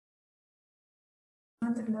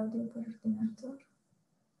Comandă el audio por ordinator.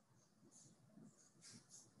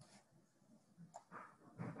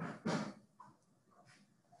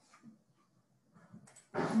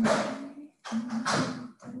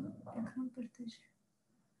 Écran partagé.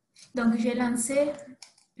 Donc, j'ai lancé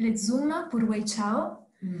le Zoom pour Weichao.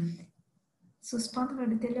 Suspendre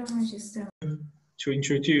le téléenregistrement. To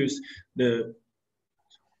introduce the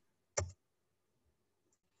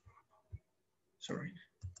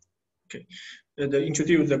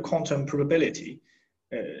introduce the quantum probability.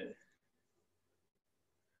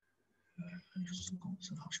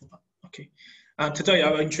 And today I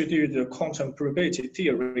will introduce the quantum probability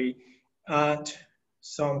theory and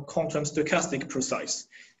some quantum stochastic process,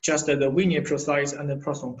 just the linear process and the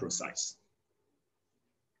Poisson process.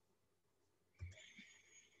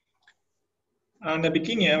 And the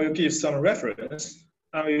beginning, I will give some reference.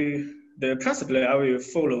 Principally, I will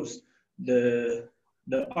follow the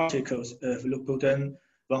articles of Louboutin,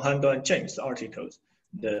 Van Handel, and James articles,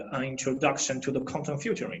 the introduction to the quantum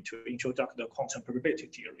filtering to introduce the quantum probability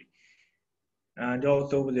theory. And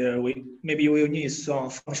also maybe we'll need some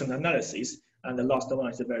function analysis, and the last one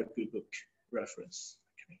is a very good book reference.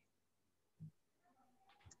 Okay.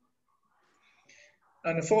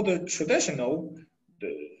 And for the traditional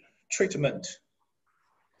treatment,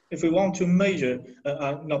 if we want to measure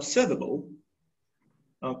an observable,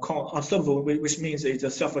 which means it's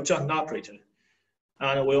a self-adjoint operator,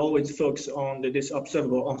 and we always focus on this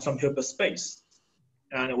observable on some Hilbert space,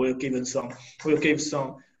 and we'll give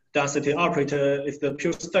some density operator if the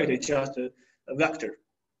pure state is just a vector,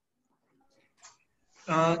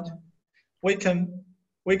 and we can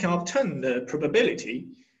obtain the probability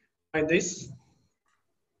by this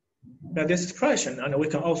expression, and we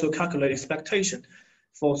can also calculate expectation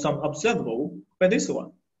for some observable by this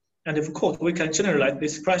one. And of course, we can generalize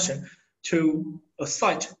this expression to a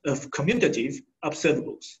set of commutative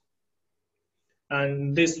observables.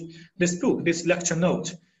 And this book, this lecture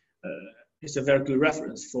note, is a very good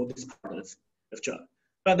reference for this part of job.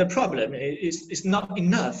 But the problem is not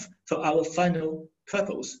enough for our final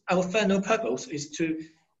purpose. Our final purpose is to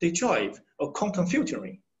derive a quantum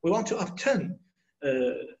filtering. We want to obtain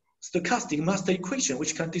stochastic master equation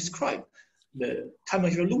which can describe the time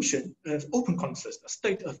of evolution of open quantum system,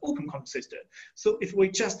 state of open quantum system. So if we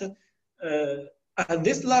just at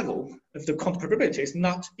this level, if the quantum probability is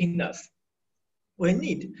not enough, we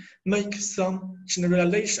need make some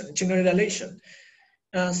generalization.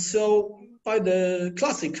 So by the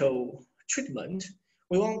classical treatment,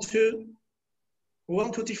 we want to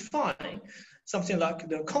define something like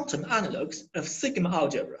the quantum analogs of sigma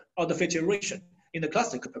algebra or the filtration in the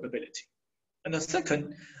classical probability. And the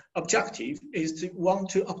second objective is to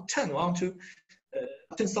obtain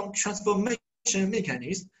some transformation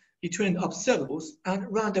mechanism between observables and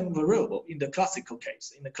random variable in the classical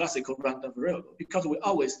case, in the classical random variable, because we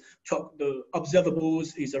always talk the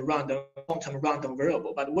observables is a quantum random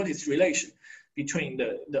variable, but what is relation between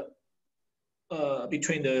the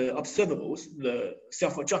observables, the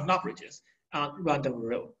self-adjoint operators, and random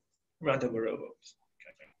variables.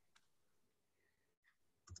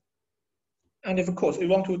 And of course, we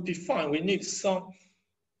want to define, we need some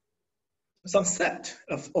set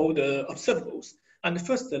of all the observables. And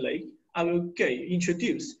firstly, I will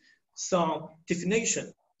introduce some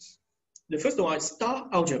definitions. The first one is star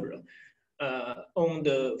algebra on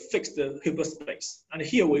the fixed Hilbert space. And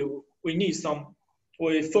here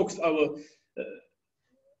we focus our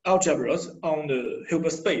algebras on the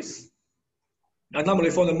Hilbert space. And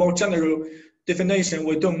normally for the more general definition,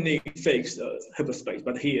 we don't need fixed Hilbert space,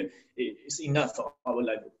 but here it's enough for our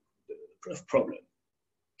level of problem.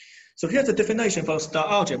 So here's the definition for star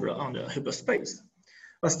algebra on the Hilbert space.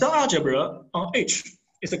 A star algebra on H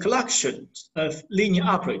is a collection of linear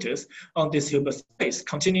operators on this Hilbert space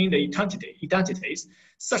containing the identities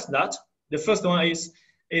such that the first one is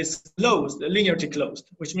closed, linearly closed,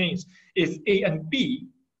 which means if A and B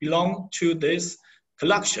belong to this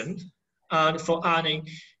collection, and for any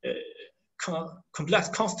complex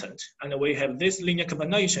constant, and we have this linear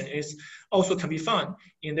combination is also can be found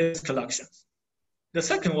in this collection. The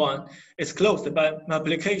second one is closed by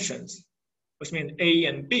multiplications, which means A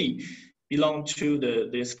and B belong to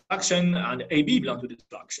this collection and AB belong to this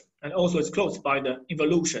collection. And also it's closed by the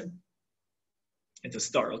evolution into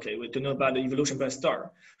star. Okay, we do know about the evolution by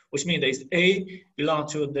star, which means that A belong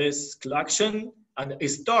to this collection and A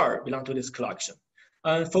star belong to this collection.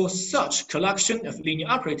 And for such collection of linear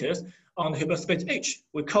operators on the Hilbert space H,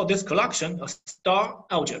 we call this collection a star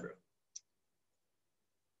algebra.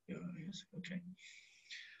 Okay.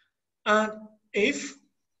 And if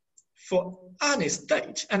for any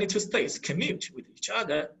two states commute with each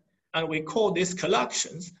other, and we call these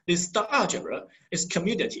collections, this star algebra, is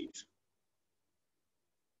commutative.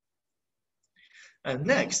 And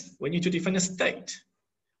next, we need to define a state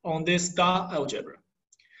on this star algebra.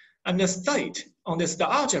 And the state on this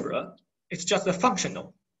star algebra is just a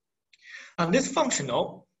functional. And this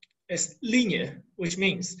functional is linear, which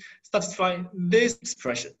means satisfying this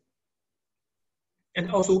expression.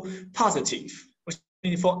 And also positive, which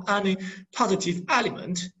means for any positive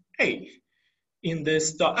element A in the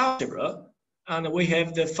star algebra, and we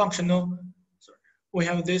have the functional, we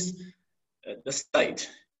have this, the state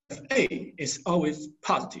of A is always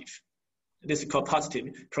positive. This is called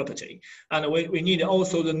positive property. And we need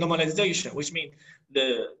also the normalization, which means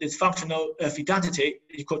this functional of identity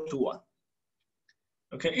equal to 1.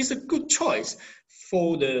 Okay, it's a good choice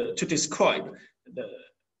for to describe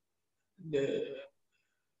the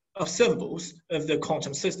observables of the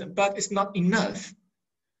quantum system, but it's not enough.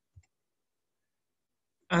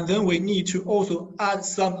 And then we need to also add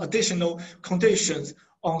some additional conditions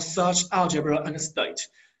on such algebra and state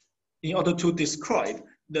in order to describe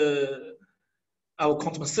our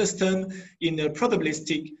quantum system in a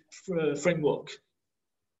probabilistic framework.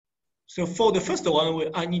 So for the first one,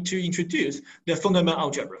 I need to introduce the fundamental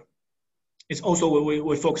algebra. It's also where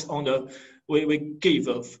we focus on we give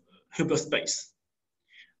of Hilbert space.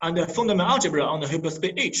 And the fundamental algebra on the Hilbert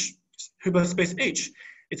space H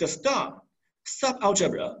is a star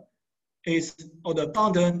subalgebra is all the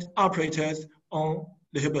abundant operators on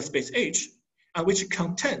the Hilbert space H, and which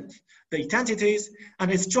contains the identities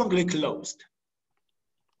and is strongly closed.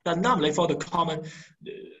 But normally for the common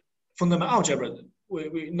fundamental algebra,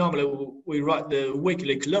 we normally write the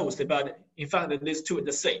weakly closed, but in fact these two are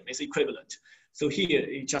the same, it's equivalent. So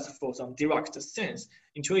here, just for some direct sense,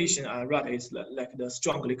 intuition, I write is like the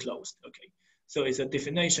strongly closed. Okay, so it's a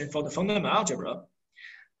definition for the fundamental algebra.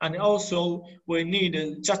 And also, we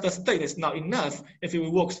need just a state is not enough if we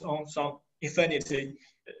work on some infinity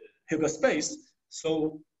Hilbert space.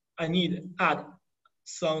 So I need to add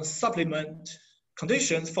some supplement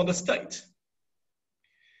conditions for the state.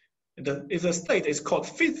 If the state is called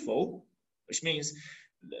faithful, which means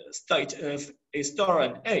the state of A star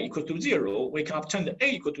and A equal to 0, we can obtain the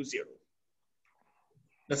A equal to 0.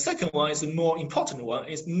 The second one is the more important one,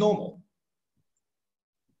 is normal.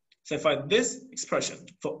 So find this expression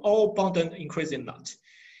for all bounded increasing knot,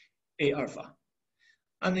 A alpha.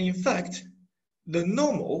 And in fact, the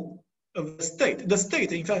normal of the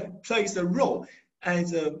state in fact plays a role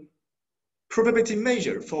as a probability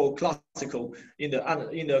measure for classical, in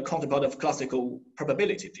the counterpart of classical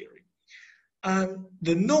probability theory. And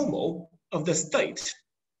the normal of the state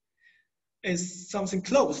is something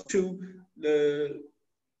close to the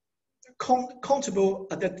countable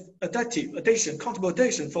addition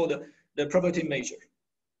for the probability measure.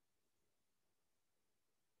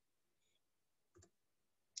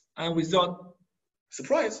 And without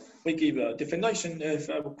surprise, we give a definition of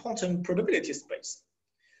a quantum probability space.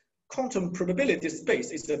 Quantum probability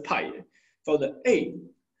space is a pi for the A.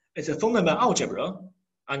 It's a fundamental algebra,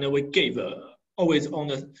 and we give always on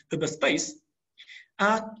the Hilbert space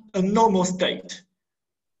and a normal state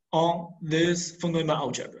on this fundamental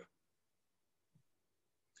algebra.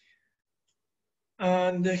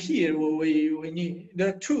 And here we need,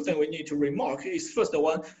 the two things we need to remark is first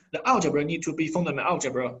one, the algebra need to be fundamental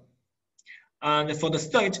algebra, and for the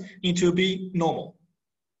state need to be normal.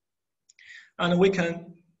 And we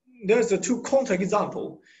can, there's a two counter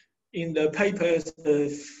example in the papers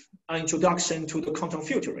of an introduction to the quantum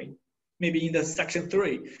filtering. Maybe in the section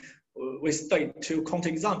 3, we state two counter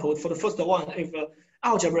examples. For the first one, if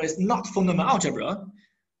algebra is not fundamental algebra,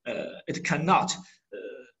 it cannot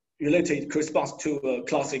related corresponds to a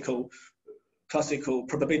classical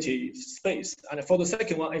probability space. And for the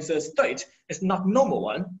second one, if the state is not normal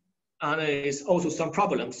one, and it's also some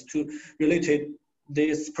problems to relate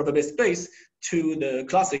this probability space to the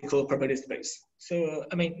classical probability space. So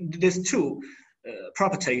I mean, these two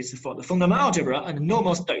properties for the fundamental algebra and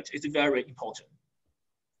normal state is very important.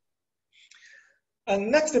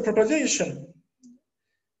 And next, the proposition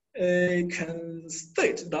can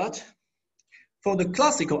state that for the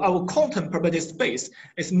classical, our quantum probability space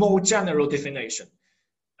is more general definition.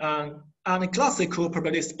 And classical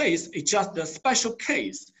probability space is just a special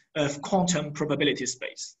case of quantum probability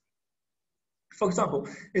space. For example,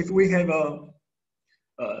 if we have a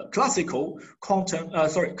classical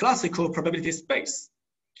probability space,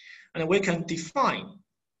 and we can define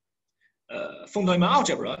fundamental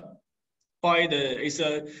algebra by it's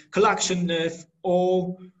a collection of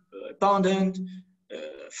all bounded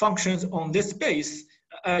functions on this space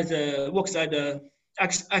as works at a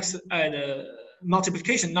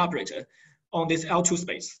multiplication operator on this L2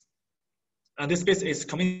 space. And this space is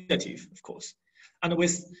commutative, of course. And we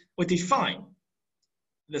define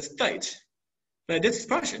the state by this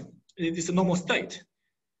expression. It is a normal state.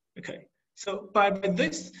 Okay. So by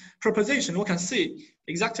this proposition, we can see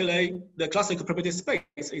exactly the classical probability space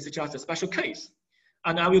is just a special case.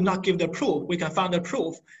 And I will not give the proof. We can find the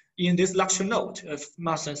proof in this lecture note of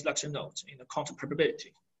Marston's lecture note in the quantum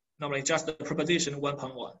probability. Normally just the proposition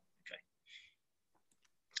 1.1. Okay.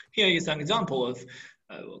 Here is an example of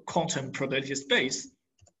quantum probability space.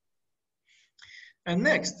 And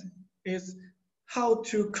next is how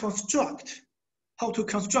to construct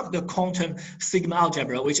the quantum sigma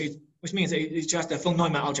algebra, which means it's just a von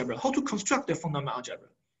Neumann algebra. How to construct the von Neumann algebra?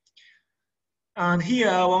 And here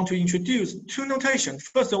I want to introduce two notations.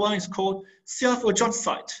 First one is called self-adjoint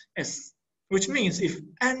site S, which means if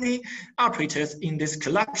any operators in this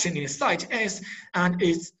collection in the site S and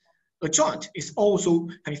its adjoint is also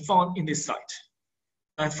can be found in this site.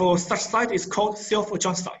 And for such site, it's called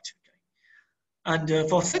self-adjoint site. Okay. And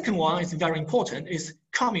for second one, it's very important, is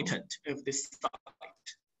commutant of this site,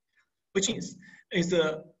 which means is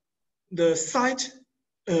the site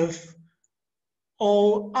of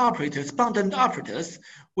all operators, bounded operators,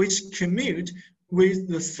 which commute with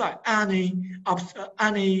the site, any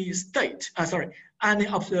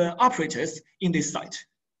operators in this site.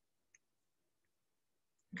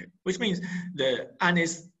 Okay. Which means the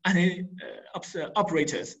any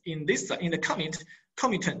operators in this in the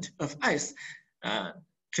commutant of S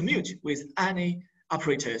commute with any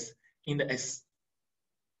operators in the S.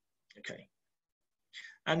 Okay.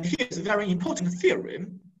 And here is a very important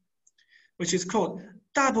theorem, which is called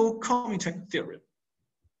double commutant theorem,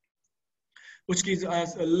 which gives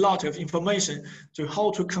us a lot of information to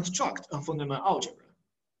how to construct a von Neumann algebra.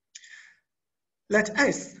 Let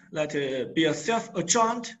S be a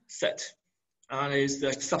self-adjoint set, and is the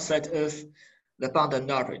subset of the bounded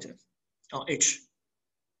operator on H.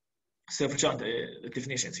 Self-adjoint the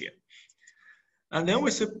definitions here. And then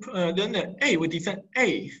we define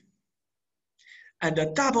A. And the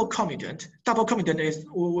double commutant is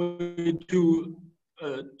we do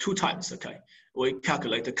 2 times, okay? We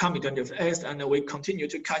calculate the commutant of S and we continue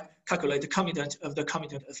to calculate the commutant of the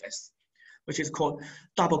commutant of S, which is called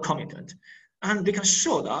double commutant. And we can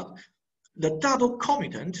show that the double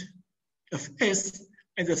commutant of S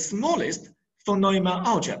is the smallest von Neumann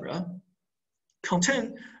algebra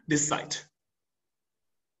contain this site.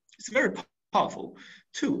 It's very powerful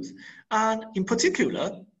tools. And in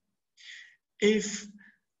particular, if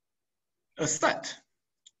a set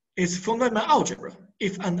is von Neumann algebra,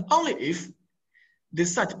 if and only if the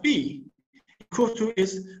set B equals to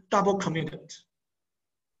its double commutant.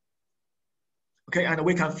 Okay, and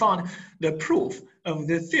we can find the proof of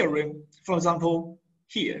the theorem, for example,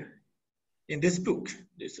 here in this book,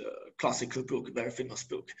 this classical book, very famous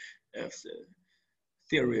book of the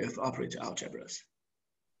theory of operator algebras.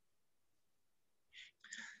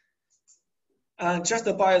 And just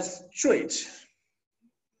by straight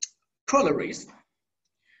corollaries,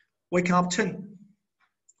 we can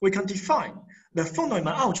define the von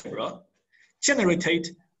Neumann algebra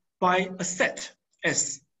generated by a set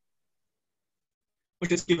S,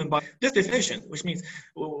 which is given by this definition, which means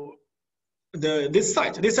this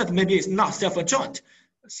set maybe is not self-adjoint.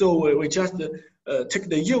 So we just take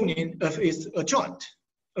the union of its adjoint.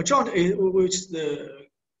 Adjoint is which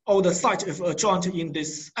all the site of adjoint in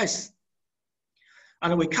this S.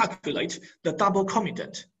 And we calculate the double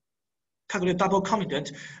commutant. Calculate double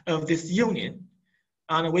commutant of this union,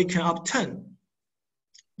 and we can obtain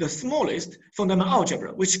the smallest von Neumann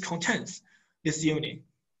algebra which contains this union.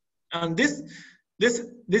 And this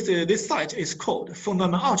site is called von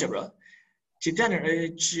Neumann algebra generated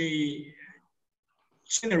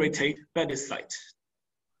by this site.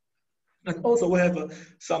 And also we have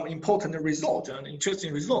some important result, an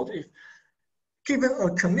interesting result. If given a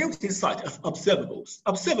commutative set of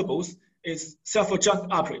observables is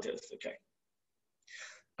self-adjoint operators, okay?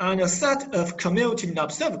 And a set of commutative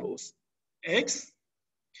observables, X,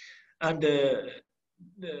 and the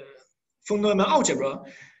von Neumann algebra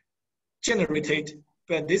generated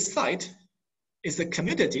by this site is a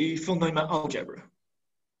commutative von Neumann algebra.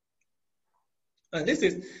 And this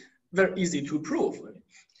is very easy to prove.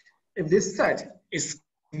 If this set is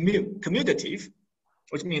commutative,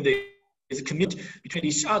 which means they is commute between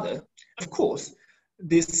each other, of course,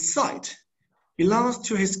 this site belongs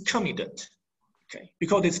to his commutant, okay?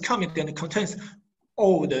 Because this commutant contains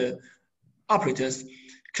all the operators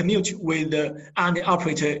commute with any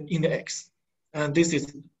operator in the X, and this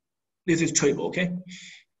is trivial, okay?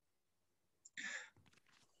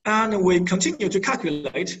 And we continue to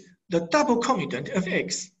calculate the double commutant of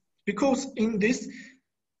X, because in this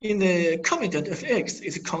in the commutant of X,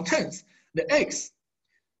 it contains the X.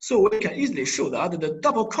 So we can easily show that the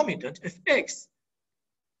double commutant of X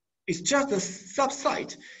is just a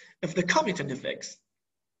subset of the commutant of X,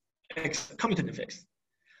 commutant of X.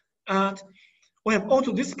 And we have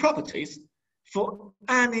also these properties for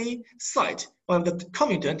any site, well, the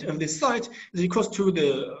commutant of this site is equal to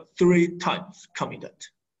the 3 times commutant.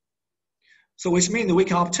 So which means we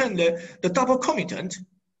can obtain the double commutant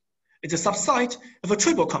is a subset of a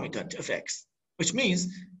triple commutant of X, which means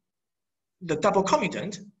the double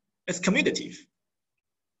commutant is commutative.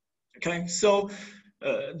 Okay, so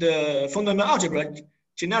the fundamental algebra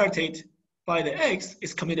generated by the X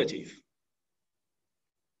is commutative.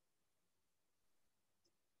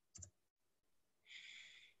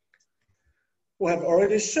 We have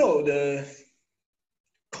already showed the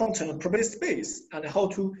quantum probability space and how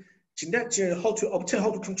to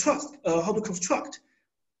construct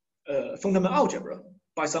fundamental algebra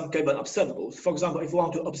by some given observables. For example, if we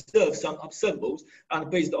want to observe some observables, and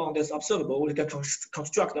based on this observable, we can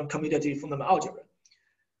construct a commutative fundamental algebra.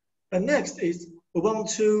 And next is we want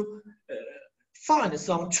to find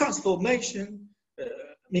some transformation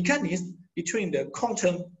mechanism between the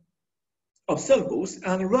quantum observables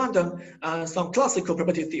and random and some classical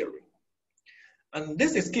probability theory. And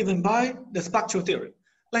this is given by the spectral theory.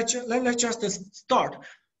 Let's just start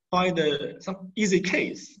by some easy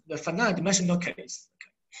case, the finite dimensional case.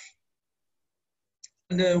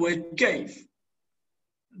 Okay. And we gave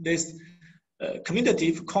this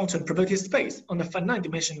commutative quantum probability space on the finite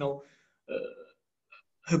dimensional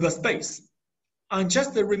Hilbert space. And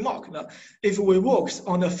just a remark that if we work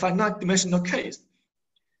on a finite dimensional case,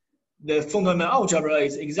 the fundamental algebra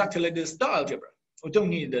is exactly like the star algebra. We don't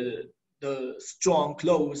need the strong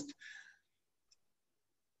closed.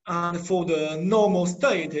 And for the normal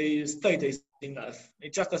state is enough.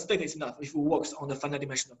 It's just a state is enough if we work on the finite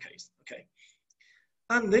dimensional case. Okay,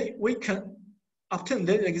 and then we can obtain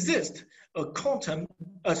that exists a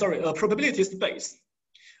probability space,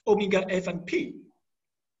 omega f and p.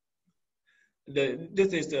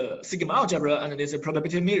 This is the sigma algebra, and this is a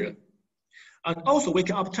probability mirror. And also we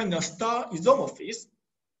can obtain a star isomorphism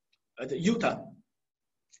at Utah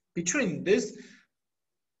between this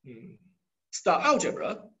star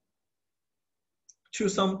algebra to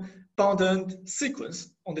some bounded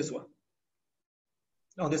sequence on this one,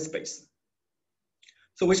 on this space.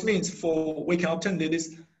 So which means we can obtain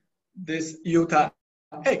this Utah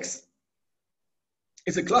X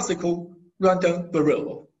is a classical random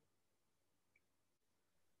variable.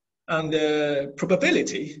 And the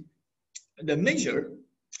probability, the measure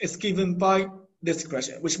is given by this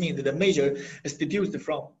expression, which means that the measure is deduced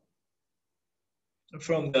from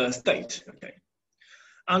the state. Okay,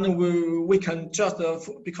 and we can just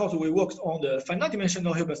because we work on the finite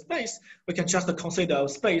dimensional Hilbert space, we can just consider our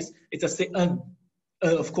space is a Cn.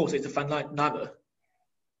 Of course, it's a finite number.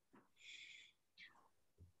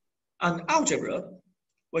 And algebra,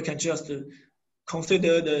 we can just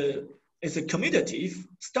consider it's a commutative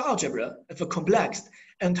star algebra of a complex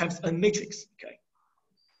n times n matrix. Okay.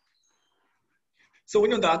 So we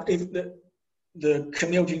know that if the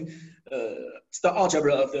commuting star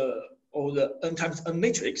algebra of the n times n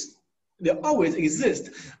matrix, there always exists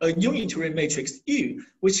a unitary matrix U,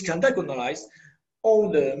 which can diagonalize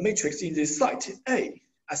all the matrix in this site A at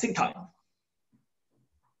the same time.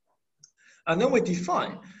 And then we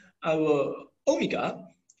define our omega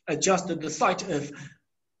as just the site of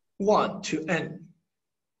 1 to n.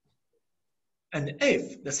 And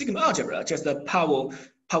F, the sigma algebra, just the power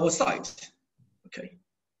site. Okay.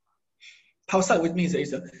 Power site, which means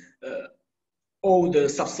it's all the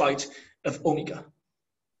subsite of omega.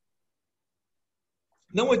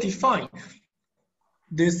 Then we define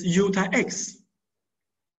this Utah X.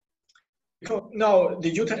 Because now the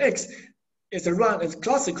Utah X is a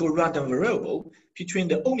classical random variable between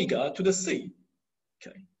the omega to the C.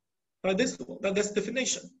 Okay. By this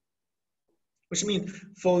definition, which means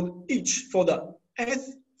for the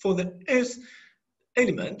S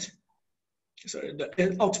element, sorry,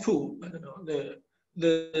 the output, I don't know,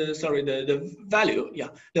 the value, yeah,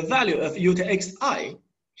 the value of Utah Xi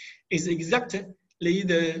is exactly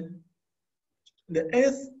the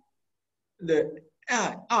ith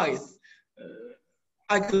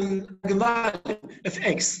eigenvalue of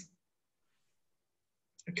X.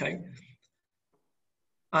 Okay,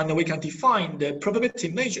 and we can define the probability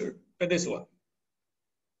measure by this one,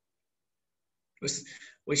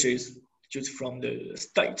 which is just from the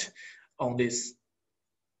state on this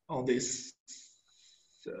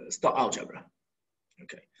star algebra.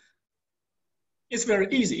 Okay, it's very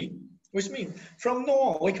easy, which means from now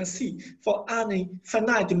on we can see for any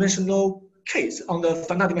finite dimensional case on the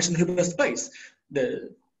finite dimensional Hilbert space,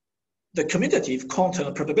 the commutative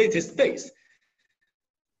quantum probability space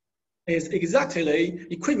is exactly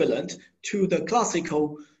equivalent to the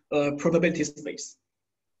classical probability space.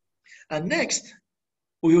 And next,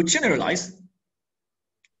 we will generalize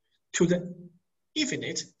to the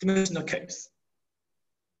infinite dimensional case.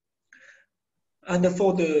 And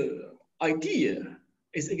for the idea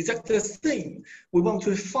is exactly the same. We want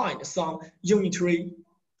to find some unitary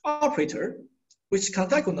operator which can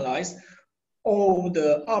diagonalize all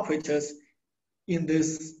the operators in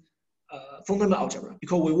this fundamental algebra.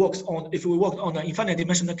 Because if we work on an infinite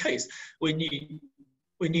dimensional case, we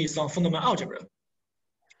need some fundamental algebra.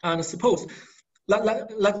 And suppose,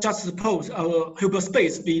 let's just suppose our Hilbert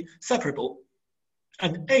space be separable,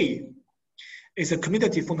 and A is a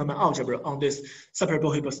commutative fundamental algebra on this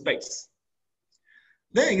separable Hilbert space.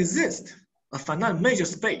 Then exists a finite major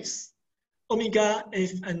space, omega, f,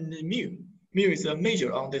 and mu. Mu is a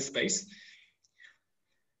major on this space.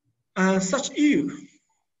 And such U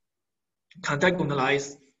can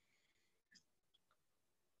diagonalize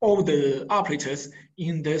all the operators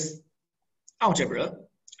in this algebra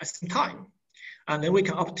at the same time. And then we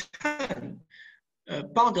can obtain the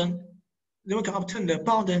bounded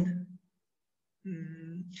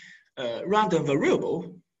random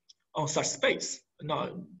variable on such space,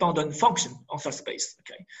 bounded function on such space,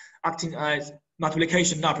 okay, acting as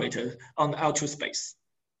multiplication operator on the L2 space.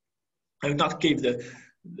 I will not give the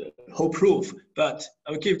whole proof, but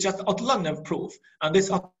I will give just outline of proof. And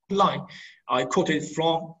this outline I quoted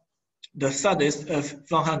from the studies of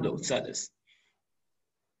Van Handel studies.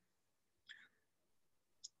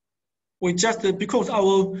 Because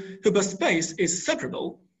our Hilbert space is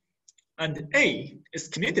separable and A is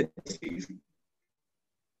commutative,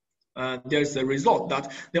 there's a result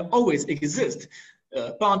that there always exist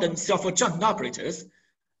bounded self-adjoint operators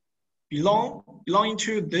belonging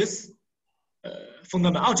to this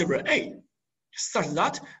fundamental algebra A, such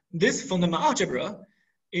that this fundamental algebra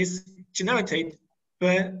is generated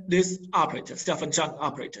by this operator, self-adjoint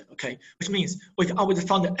operator, okay? Which means we can always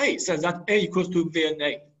find A such that A equals to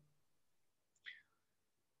VNA.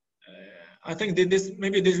 I think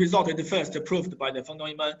maybe this result is the first proved by the von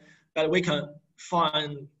Neumann, that we can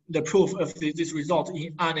find the proof of this result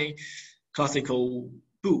in any classical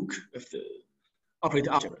book of the operator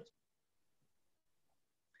algebra.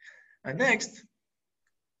 And next,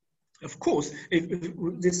 of course, if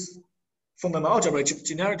this fundamental algebra is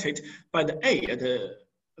generated by the A,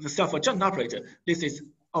 the self-adjoint operator, this is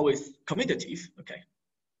always commutative, okay?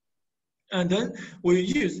 And then we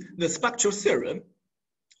use the spectral theorem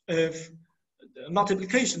of the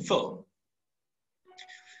multiplication form.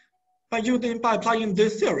 By applying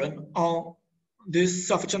this theorem on these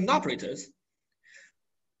self-adjoint operators,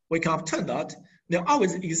 we can obtain that there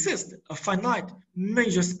always exists a finite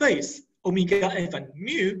major space omega f and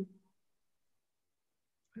mu,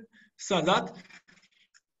 so that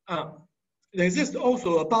there exists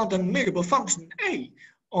also a bounded measurable function A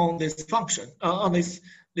on this function, on this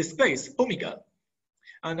space omega.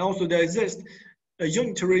 And also there exists a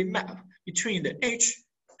unitary map between the H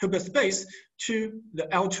Hilbert space to the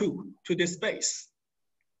L2 to this space.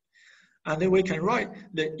 And then we can write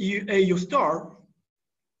the AU star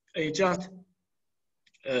a just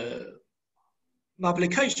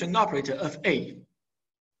multiplication operator of A.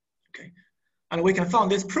 Okay, and we can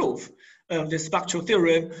find this proof of the spectral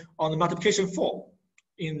theorem on the multiplication form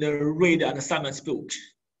in the Reid and Simon's book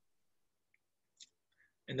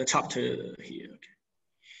in the chapter here. Okay.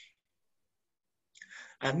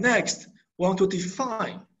 And next, we want to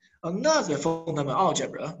define another fundamental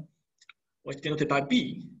algebra, which is denoted by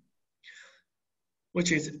B,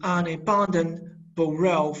 which is an abundant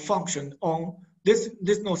Borel function on this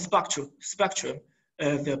no spectrum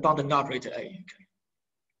of the bounded operator A. Okay.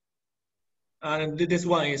 And this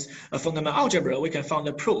one is a fundamental algebra. We can find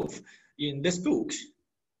the proof in this book.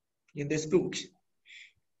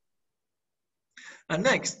 And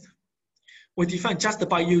next, we define just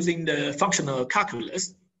by using the functional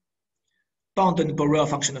calculus, bounded Borel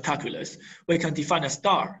functional calculus, we can define a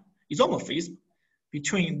star isomorphism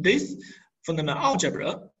between this fundamental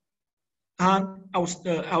algebra and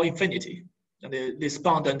our infinity, and this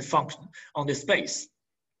bounded function on the space.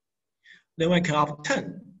 Then we can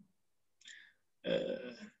obtain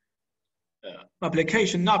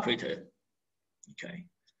multiplication operator. Okay,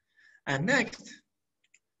 and next,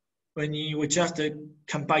 when we just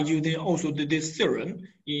can by using also this theorem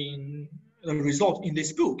in the result in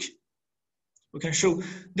this book, we can show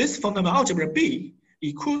this fundamental algebra B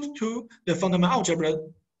equals to the fundamental algebra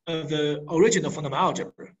of the original fundamental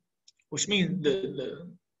algebra, which means the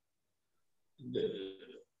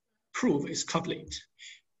proof is complete.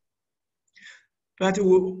 But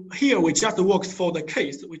here we just work for the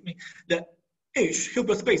case, which means that each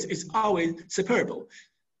Hilbert space is always separable.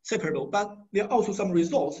 But there are also some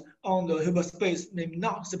results on the Hilbert space named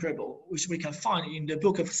not separable, which we can find in the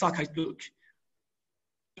book of Sakai's book.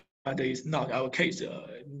 But it's not our case.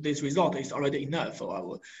 This result is already enough for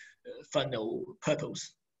our final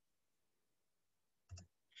purpose.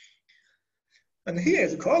 And here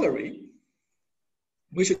is a corollary,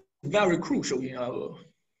 which is very crucial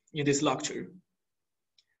in this lecture.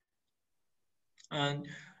 And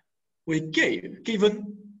given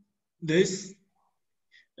this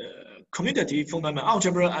commutative fundamental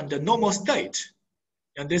algebra and the normal state,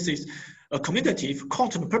 and this is a commutative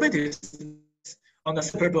quantum properties on the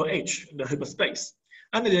separable H in the Hilbert space.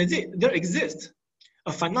 And there exists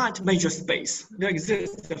a finite major space. There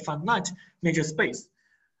exists a finite major space,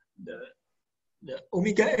 the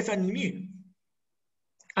omega f and mu,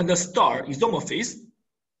 and the star isomorphism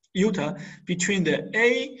eta between the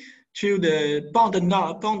A to the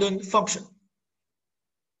bounded function,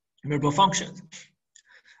 variable functions.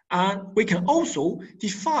 And we can also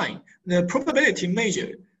define the probability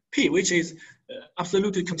measure P, which is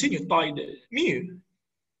absolutely continuous by the mu,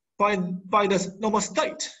 by the normal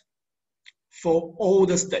state for all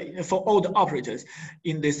the operators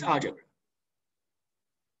in this algebra.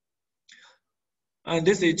 And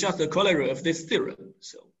this is just a corollary of this theorem.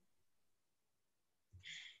 So,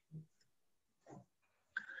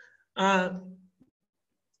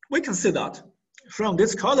 we can see that from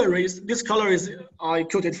these corollaries I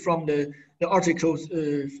quoted from the articles,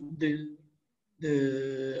 the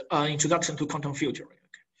introduction to quantum filtering.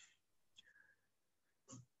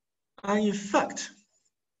 Okay. And in fact,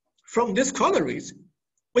 from these corollaries,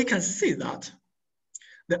 we can see that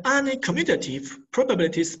the any-commutative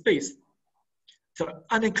probability space, the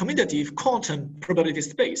any-commutative quantum probability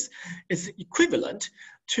space is equivalent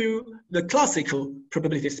to the classical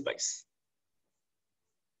probability space.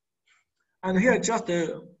 And here just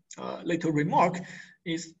a little remark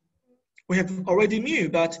is we have already mu,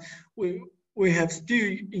 but we have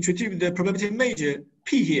still introduced the probability measure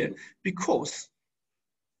P here because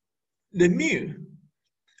the mu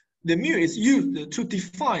is used to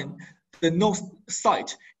define the null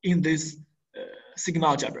site in this sigma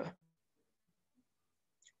algebra.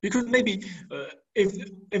 Because maybe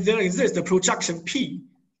if there exists a projection P,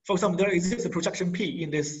 for example, there exists a projection P in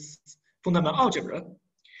this fundamental algebra,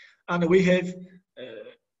 and we have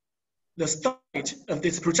the state of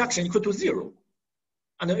this projection equal to 0.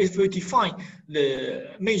 And if we define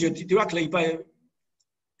the measure directly by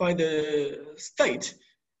the state,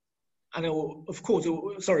 and of course,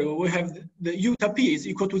 sorry, we have the eta P is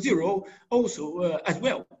equal to 0 also as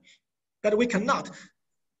well. But we cannot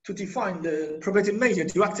to define the probability measure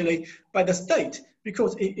directly by the state,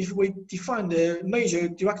 because if we define the measure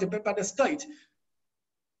directly by the state,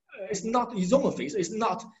 it's not isomorphic, it's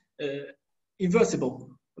not inversible.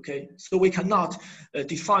 Okay, so we cannot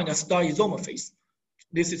define a star isomorphism.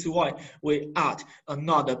 This is why we add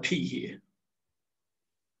another P here.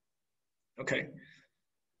 Okay,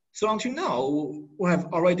 so until now we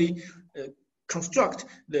have already construct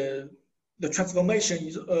the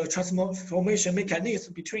transformation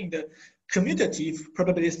mechanism between the commutative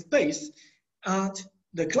probability space and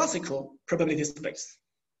the classical probability space.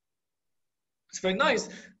 It's very nice,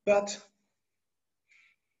 but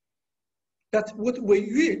what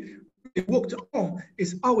we really worked on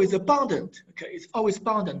is always abundant. Okay, it's always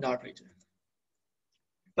abundant operator.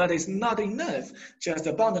 But it's not enough, just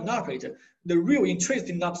abundant operator. The real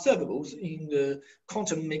interesting observables in the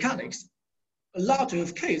quantum mechanics, a lot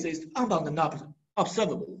of cases is unbounded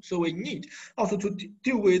observable. So we need also to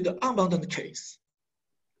deal with the unbounded case.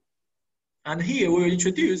 And here we will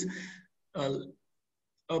introduce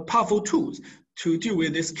powerful tools to deal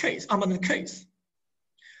with this case, unbounded case.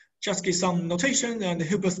 Just give some notation and the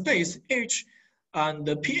Hilbert space H and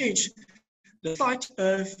the pH, the site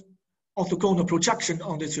of orthogonal projection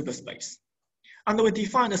on this Hilbert space. And we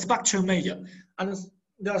define a spectral measure. And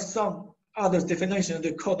there are some other definitions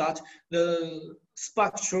they call that the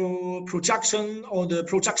spectral projection or the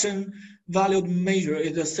projection valued measure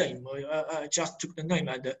is the same. I just took the name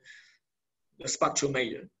and the spectral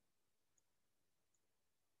measure.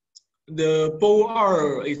 The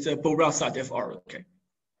BOR is a Borel site FR, okay.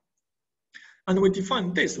 And we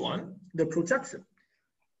define this one, the projection.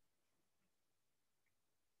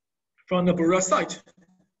 From the Borel site,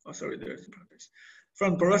 oh sorry, there's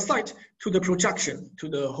from Borel site to the projection, to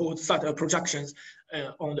the whole set of projections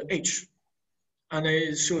on the H. And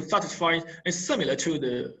it should satisfy, it's similar to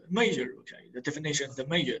the measure, okay, the definition of the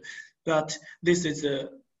measure. But this is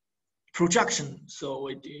projection. So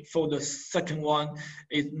for the second one,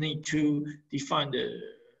 it need to define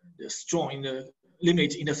the strong in the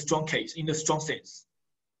limit in the strong case, in the strong sense.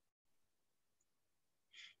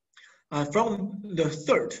 From the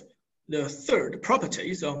third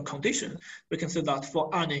properties or condition, we can say that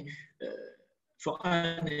for any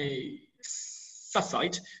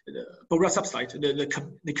subsite, the Borel subsite,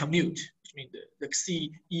 the commute, which means the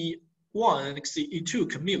XE1 and XE2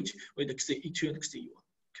 commute with the XE2 and XE1.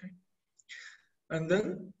 Okay, and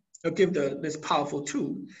then I'll give this powerful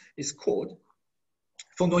tool is called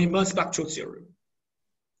von Neumann spectral theorem.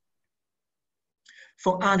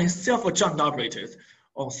 For any self-adjoint operators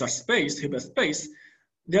on such space, Hilbert space,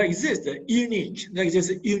 there exists a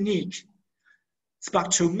unique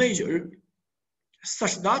spectral measure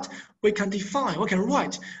such that we can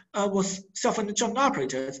write our self-adjoint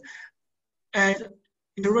operators as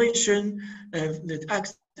iteration of the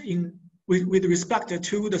x with respect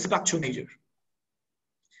to the spectral measure.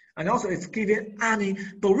 And also it's given any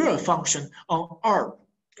Borel function on R.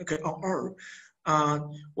 Okay, on R.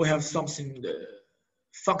 We have something, the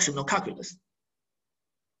functional calculus.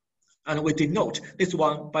 And we denote this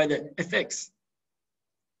one by the fx.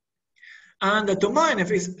 And the domain of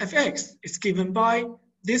fx is given by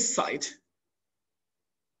this site.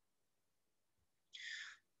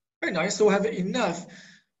 Very nice. So we have enough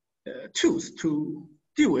tools to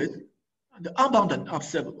deal with the unbounded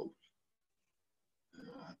observable.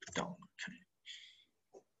 Down. Okay.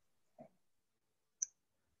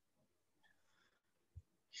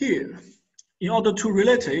 Here, in order to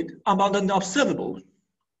relate it, unbounded observable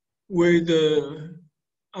with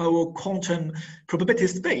our quantum probability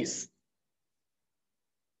space,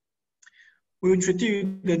 we introduce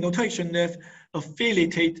the notation of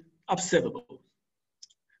affiliated observable.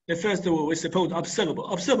 The first we suppose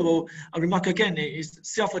observable. Observable, I remark again, is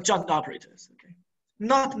self-adjoint operators. Okay,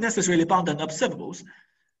 not necessarily bounded observables.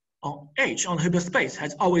 On H on Hilbert space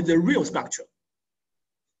has always the real spectrum.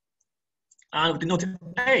 And we denote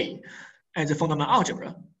A as a fundamental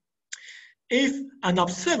algebra. If an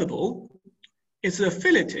observable is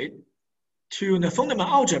affiliated to the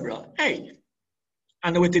fundamental algebra A,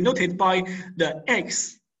 and we denote it by the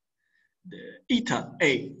X, the eta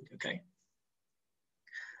A, okay?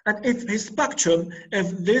 And if a spectrum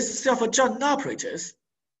of these self-adjoint operators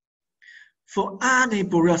for any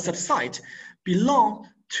Borel subsite belong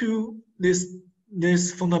to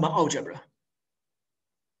this fundamental algebra,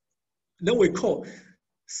 then we call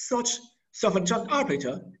such self-adjoint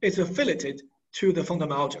operator is affiliated to the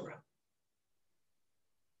fundamental algebra.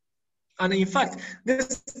 And in fact,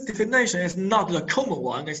 this definition is not the common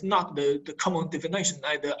one. It's not the common definition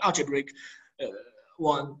like the algebraic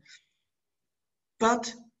one.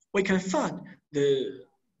 But we can find the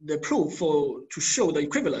proof to show the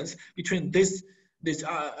equivalence between this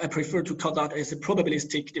I prefer to call that as a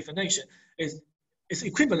probabilistic definition. It's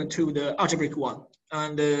equivalent to the algebraic one.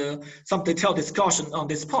 And some detailed discussion on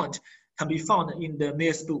this point can be found in the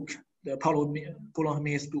Mears book, the Paulo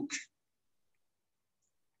Mears book.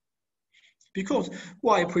 Because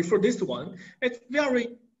why I prefer this one, it's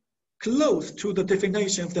very close to the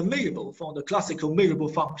definition of the measurable from the classical measurable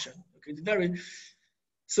function. Okay, it's very,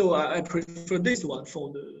 so I prefer this one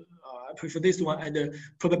for the, I prefer this one as the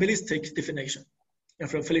probabilistic definition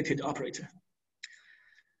of affiliated operator.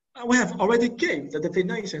 We have already gave the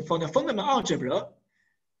definition for the fundamental algebra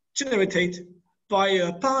generated by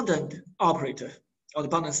a bounded operator or the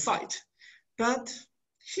bounded site. But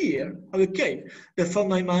here I will give the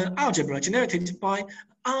fundamental algebra generated by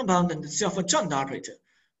unbounded self-adjoint operator,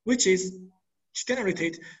 which is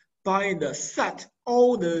generated by the set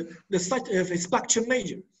or the set of a spectrum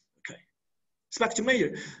measure. Okay, spectrum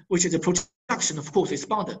measure, which is a projection, of course, is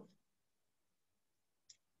bounded.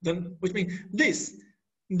 Then, which means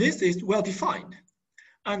this is well defined,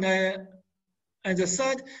 and as I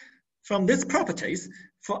said, from these properties,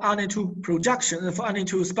 for any two projection, for any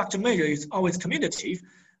two spectrum measure is always commutative.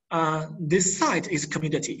 This site is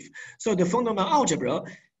commutative. So the fundamental algebra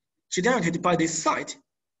generated by this site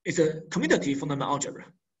is a commutative fundamental algebra.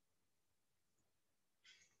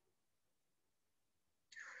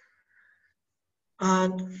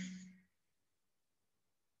 And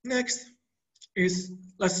next is,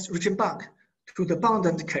 let's return back to the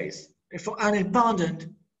bounded case. If for any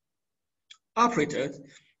bounded operator,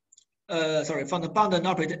 from the bounded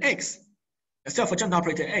operator X, a self-adjoint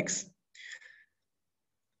operator X,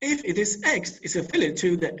 if it is X is affiliated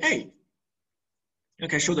to the A,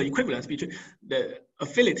 okay, show the equivalence between the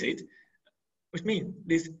affiliated, which means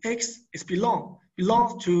this X is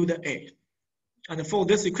belongs to the A. And for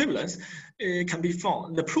this equivalence, it can be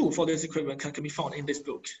found, the proof for this equivalence can be found in this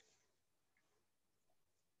book.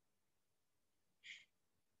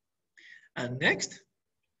 And next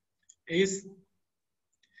is,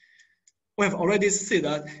 we have already seen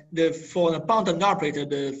that for the bounded operator,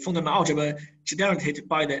 the fundamental algebra generated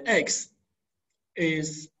by the X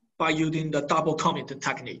is by using the double commit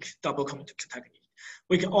technique.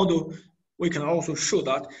 We can also show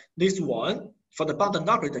that this one for the bounded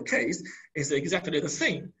operator case is exactly the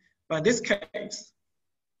same. But in this case,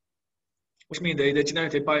 which means they're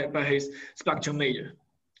generated by his spectral measure,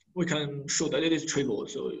 we can show that it is trivial.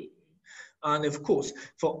 So, and of course,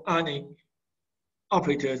 for any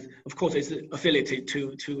operators, of course, it's affiliated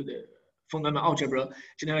to the fundamental algebra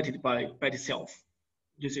generated by itself.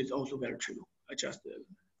 This is also very trivial. I just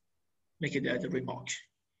make it as a remark.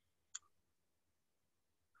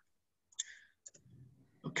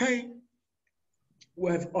 Okay,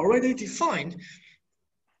 we have already defined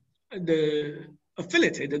the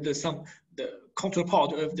affiliated, the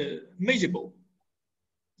counterpart of the measurable,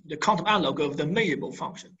 the quantum analog of the measurable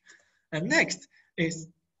function. And next is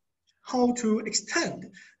how to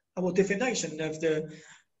extend our definition of the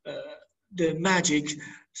magic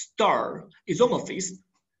star isomorphism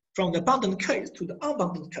from the bounded case to the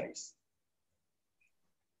unbounded case.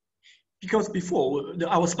 Because before,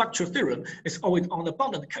 our spectral theorem is always on the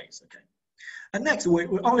bounded case, okay? And next, we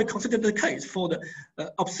only consider the case for the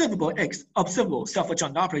observable X, observable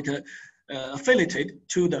self-adjoint operator affiliated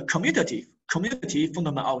to the commutative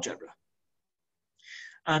fundamental algebra.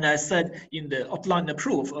 And I said in the outline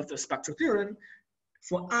proof of the spectral theorem,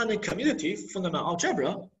 for any commutative fundamental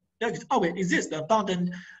algebra, there always exists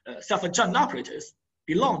abundant self-adjoint operators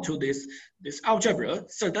belong to this algebra,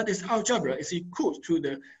 so that this algebra is equal to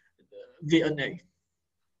the VNA.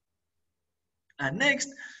 And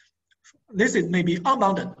next, this is maybe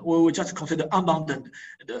unbounded. We will just consider unbounded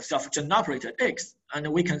the self-adjoint operator X, and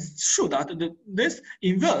we can show that this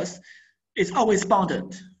inverse is always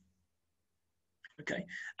bounded, okay,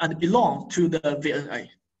 and belongs to the VNA,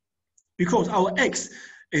 because our X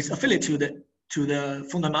is affiliated to the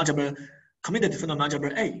fundamental algebra, commutative fundamental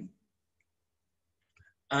algebra A,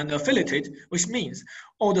 and affiliated, which means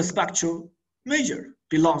all the spectral measure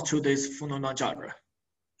belongs to this fundamental algebra.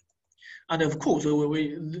 And of course,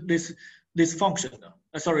 this function,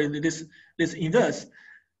 this inverse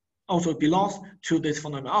also belongs to this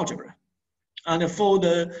fundamental algebra. And for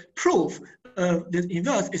the proof, this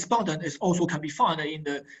inverse is bounded is also can be found in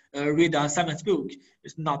the Reed and Simon's book.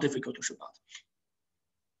 It's not difficult to show out.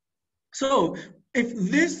 So if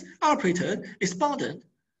this operator is bounded,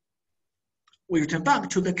 we return back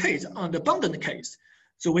to the case on the bounded case.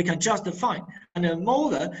 So we can just define, and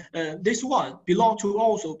moreover, this one belongs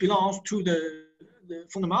to the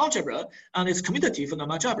fundamental algebra and it's commutative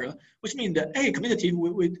fundamental algebra, which means the A commutative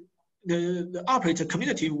with the operator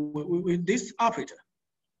commutative with this operator,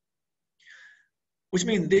 which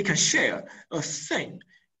means they can share a same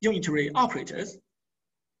unitary operators,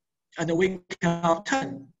 and we can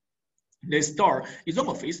obtain the star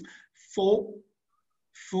isomorphism for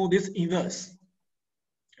this inverse.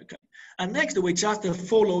 Okay. And next, we just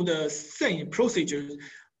follow the same procedures,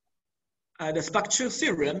 the spectral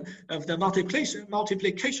theorem of the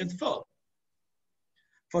multiplication form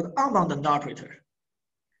for the unbounded operator,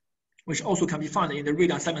 which also can be found in the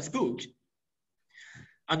Reed and Simon's book.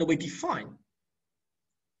 And we define,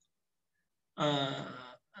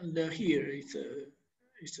 and here it's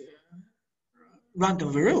a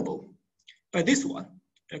random variable by this one.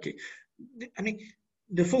 Okay, I mean,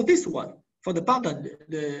 for this one, for the bounded,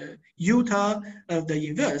 the utah of the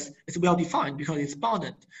inverse is well defined because it's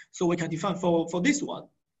bounded. So we can define for this one,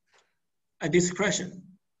 this expression.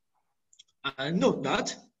 And note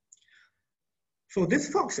that for this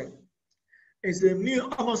function, is a mu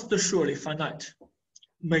almost surely finite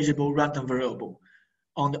measurable random variable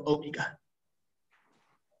on the omega.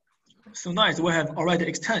 So nice, we have already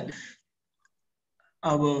extended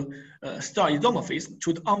our star isomorphism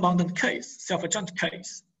to the unbounded case, self-adjoint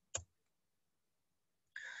case.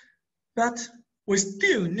 But we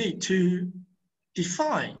still need to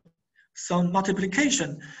define some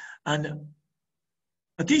multiplication and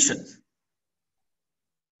additions.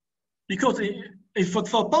 Because if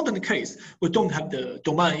for bounded case, we don't have the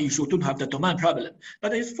domain issue, don't have the domain problem.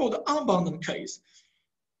 But it's for the unbounded case.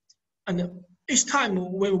 And each time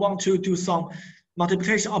we want to do some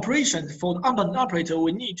multiplication operations for the unbounded operator,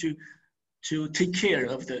 we need to take care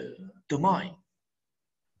of the domain.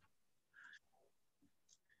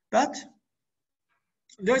 But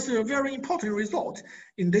there's a very important result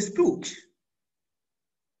in this book,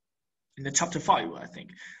 in the chapter 5, I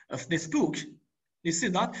think, of this book. You see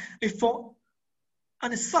that if for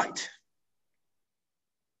any site,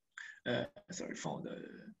 there's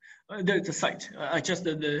a site. I just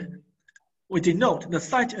we denote the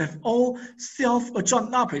set of all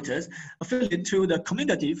self-adjoint operators affiliated to the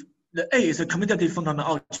commutative. The A is a commutative fundamental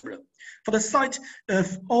algebra. For the set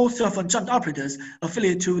of all self-adjoint operators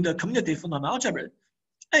affiliated to the commutative fundamental algebra,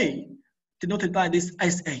 A, denoted by this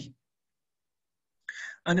SA.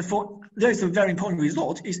 And there is a very important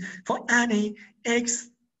result is for any X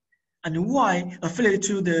and Y affiliated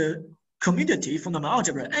to the commutative fundamental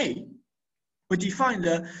algebra A, we define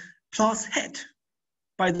the plus head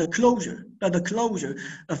by the closure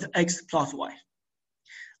of the X plus Y.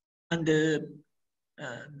 And the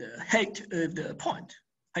height of the point,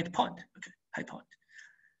 height point,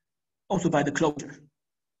 also by the closure.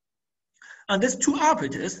 And these two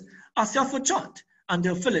operators are self-adjoint and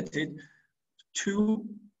affiliated to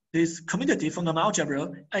this commutative fundamental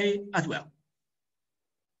algebra A as well.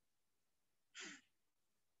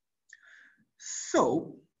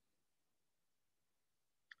 So,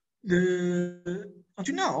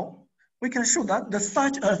 until now, we can show that the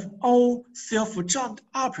set of all self-adjoint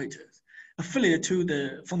operators affiliated to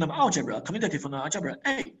the fundamental algebra, commutative fundamental algebra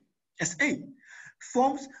A, SA,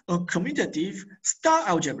 forms a commutative star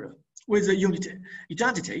algebra with a unit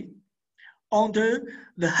identity under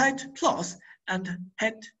the head plus and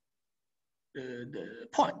head the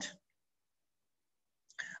point.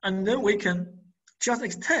 And then we can just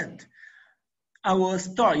extend our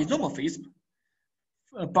star isomorphism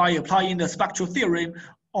by applying the spectral theorem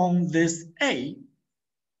on this A.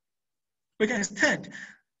 We can extend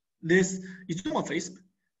this isomorphism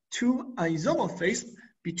to an isomorphism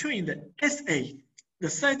between the SA, the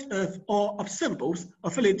set of all observables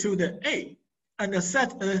affiliated to the A, and the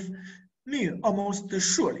set of mu almost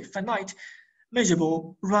surely finite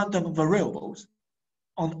measurable random variables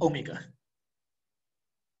on omega.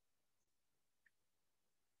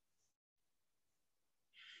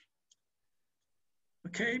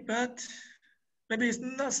 Okay, but maybe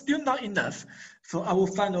it's still not enough for our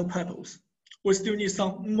final purpose. We still need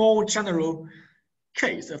some more general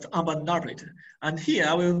case of the unbounded operator. And here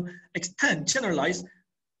I will generalize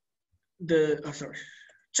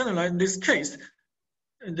this case,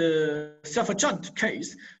 the self-adjoint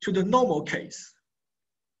case, to the normal case.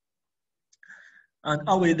 And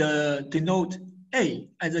I will denote A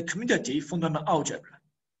as a commutative fundamental algebra.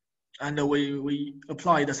 And we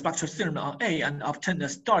apply the spectral theorem on A and obtain the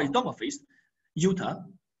star isomorphism, eta.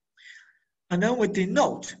 And then we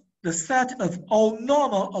denote the set of all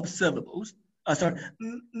normal observables,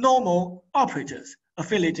 normal operators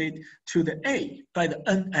affiliated to the A by the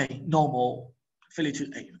NA normal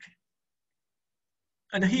affiliated to A. Okay.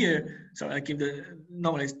 And here, I give the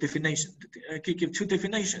normalist definition. I give two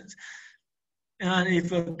definitions. And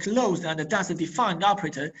if a closed and densely defined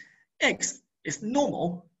operator X is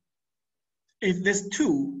normal, if these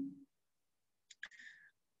two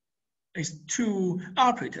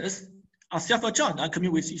operators are self-adjoint and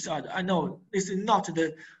commute with each other, I know this is not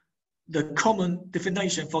the common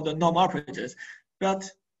definition for the normal operators, but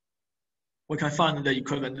we can find the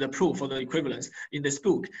equivalent, the proof for the equivalence in this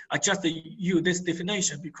book. I just use this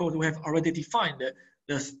definition because we have already defined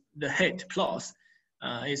the head plus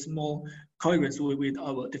is more coherent with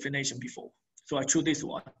our definition before. So I choose this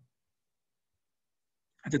one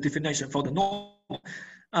as the definition for the normal.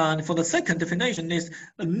 And for the second definition is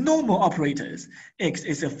normal operators, X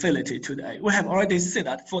is affiliated to the A. We have already said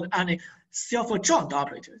that for any self-adjoint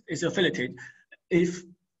operator is affiliated if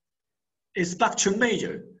its spectral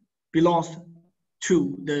measure belongs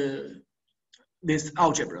to this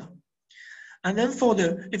algebra. And then for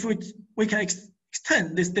if we can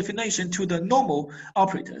extend this definition to the normal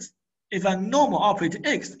operators, if a normal operator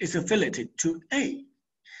X is affiliated to A,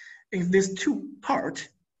 if these two parts,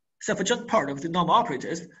 self-adjoint part of the normal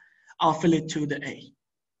operators are affiliated to the A.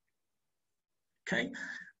 Okay,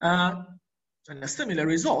 and a similar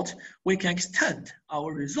result, we can extend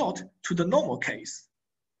our result to the normal case.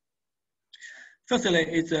 Firstly,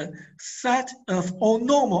 it's a set of all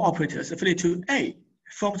normal operators affiliated to A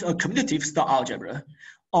forms a commutative star algebra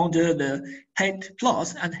under the head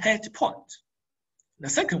plus and head point. The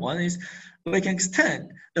second one is we can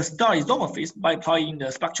extend the star isomorphism by applying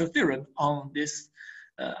the spectral theorem on this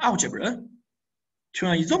algebra to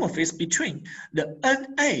an isomorphism between the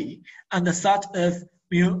NA and the set of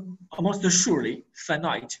almost surely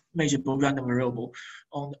finite measurable random variable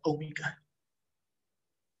on omega.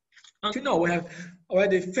 Until now, we have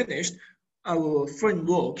already finished our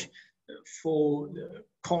framework for the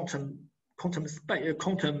quantum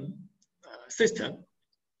system.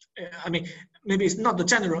 I mean, maybe it's not the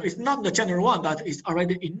general one, but it's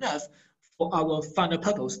already enough for our final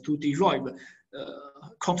purpose to derive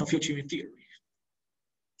quantum field theory.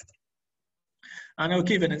 And I'll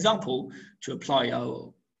give an example to apply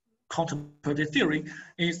our quantum probability theory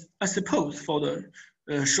is, I suppose, for the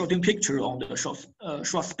Schrödinger picture on the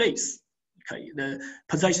short space. Okay, the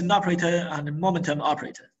position operator and the momentum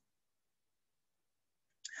operator.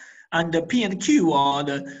 And the P and Q are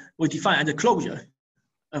we define as the closure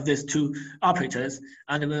of these two operators,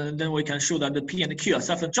 and then we can show that the P and Q are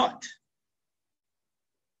self-adjoint.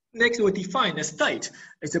 Next, we define the state.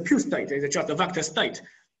 It's a pure state. It's just a vector state.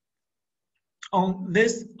 On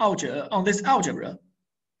this algebra.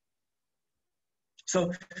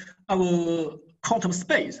 So our quantum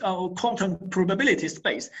space, our quantum probability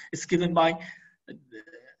space is given by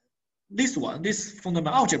this one, this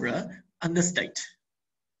fundamental algebra, and the state.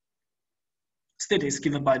 State is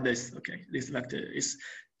given by this. Okay, this vector is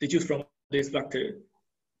deduced from this vector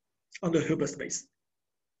on the Hilbert space.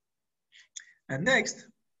 And next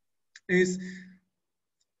is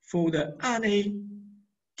for the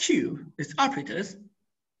NAQ, its operators,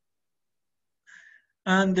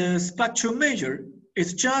 and the spectral measure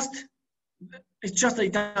is just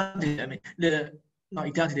identity. I mean, not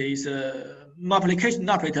identity is a multiplication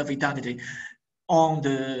operator of identity on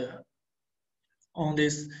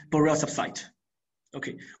this Borel subset.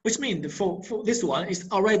 Okay, which means for this one, it's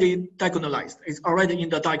already diagonalized. It's already in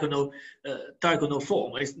the diagonal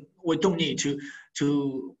form. We don't need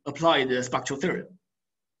to apply the spectral theorem.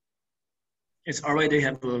 It's already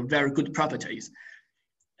have very good properties.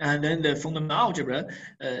 And then the fundamental algebra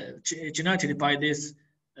generated by this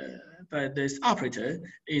operator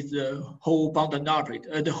is the whole bounded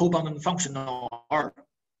operator, the whole bounded function on R.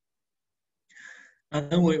 And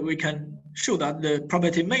then we can show that the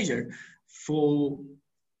probability measure for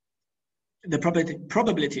the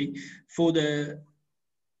probability for the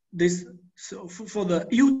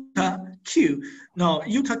eta q. Now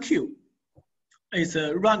eta q is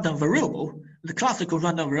a random variable, the classical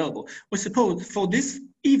random variable. We suppose for this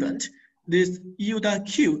event, this eta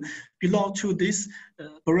q belong to this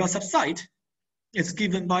Borel subset. It's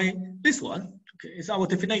given by this one. Okay, it's our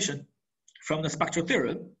definition from the spectral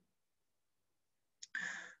theorem.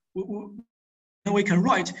 We can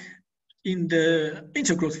write in the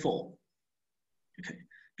integral form. Okay,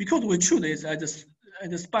 because we choose this as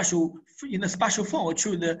a special form. We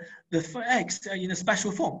choose the x in a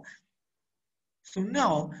special form. So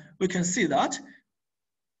now we can see that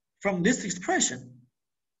from this expression,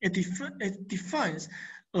 it defines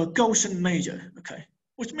a Gaussian measure. Okay,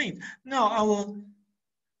 which means now our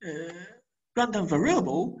random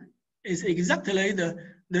variable is exactly the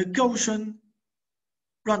Gaussian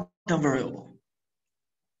random variable.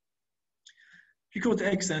 Because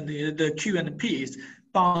x and the q and p is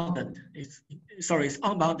bounded, it's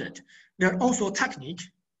unbounded. There's also a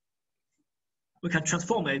technique. We can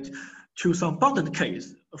transform it to some bounded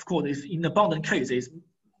case. Of course, in the bounded case, it's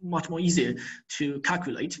much more easier to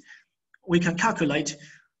calculate. We can calculate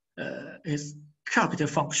its capital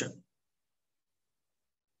function,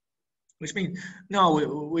 which means now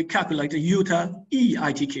we calculate the eta e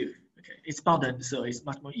ITQ. Okay, it's bounded, so it's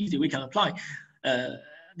much more easy. We can apply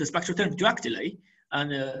the spectral theorem directly, and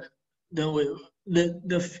then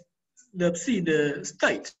the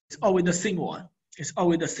state is always the same one. It's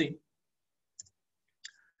always the same,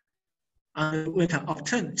 and we can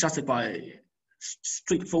obtain just by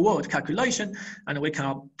straightforward calculation, and we can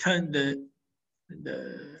obtain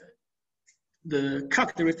the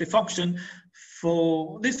characteristic function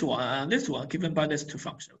for this one and this one given by these two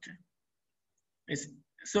functions. Okay,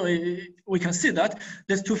 we can see that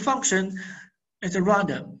these two functions is a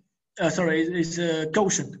random. It's a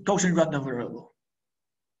Gaussian random variable.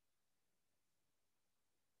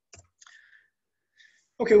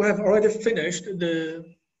 Okay, we have already finished the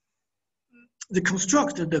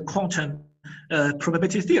construct of the quantum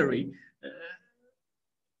probability theory.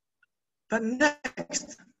 But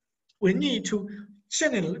next, we need to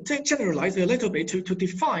generalize a little bit to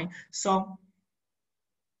define some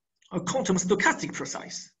quantum stochastic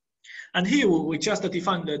process. And here we just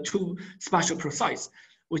define the two special processes,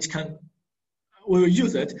 which we'll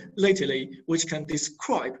use it lately, which can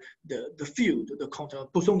describe the field, the quantum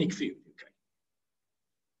bosonic field. Okay.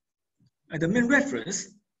 And the main reference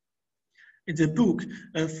is the book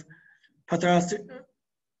of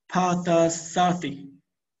Pardasarathy,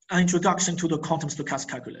 An Introduction to the Quantum Stochastic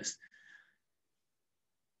Calculus.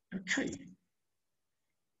 Okay.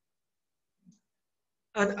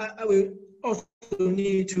 And I will also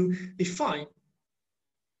need to define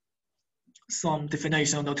some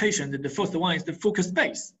definition notation. The first one is the focus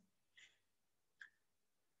space.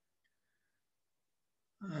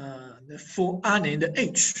 For n in the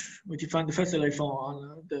H, we define the firstly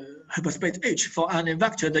for the hyperspace H. For n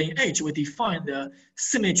vector in H, we define the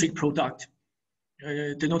symmetric product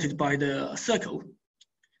denoted by the circle.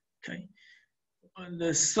 Okay,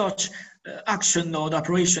 and such action or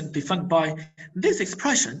operation defined by this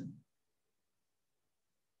expression,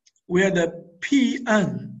 where the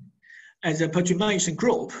Pn as a permutation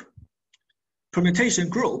group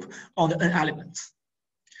on the n elements.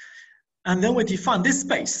 And then we define this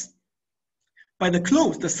space by the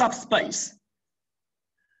closed subspace,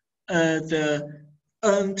 the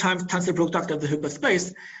n times tensor product of the Hilbert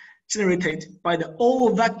space generated by the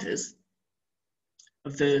all vectors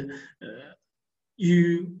of the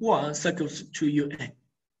U1 circles to UN.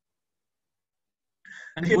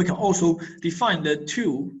 And here we can also define the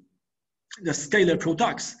scalar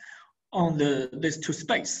products on these two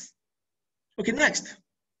spaces. Okay, next.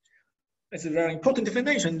 It's a very important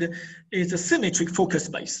definition. Is a symmetric focus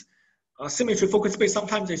space. A symmetric focus space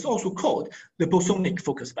sometimes is also called the bosonic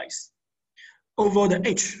focus space. Over the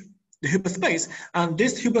H, the Hilbert space, and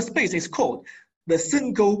this Hilbert space is called the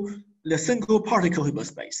single particle Hilbert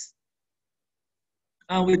space.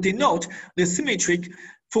 And we denote the symmetric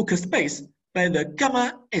focus space by the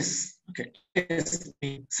gamma S. Okay, S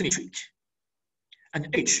means symmetric, and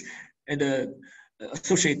H and the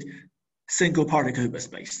associated single particle Hilbert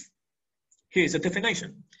space. Here's a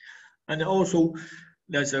definition. And also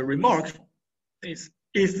there's a remark, is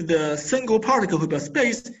if the single particle Hilbert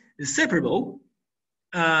space is separable,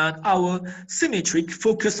 and our symmetric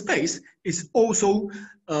focus space is also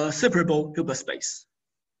a separable Hilbert space.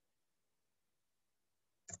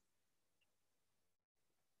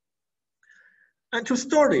 And to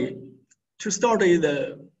study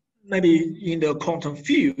the, maybe in the quantum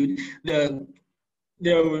field, there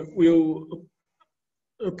will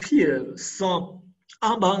appear some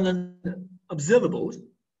unbounded observables.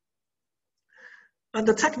 And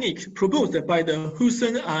the technique proposed by the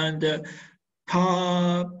Husserl and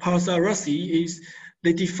Parsarasi is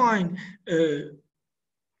they define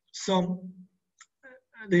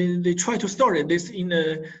they try to study this in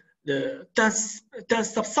the dense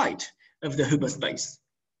subset of the Hilbert space.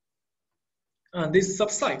 And this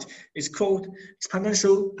subset is called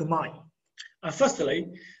exponential domain. Firstly,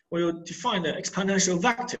 we will define the exponential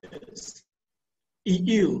vectors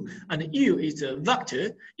EU, and EU is a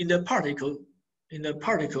vector in the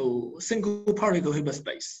single particle Hilbert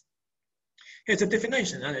space. Here's a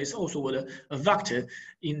definition, and it's also a vector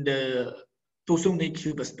in the bosonic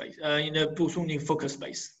Hilbert space, in the bosonic focus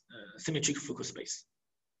space, symmetric focus space.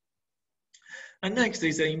 And next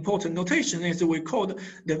is an important notation, is we call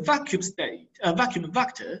the vacuum state, vacuum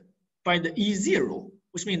vector by the E0,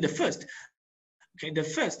 which means the first. Okay, the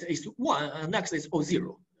first is 1, and next is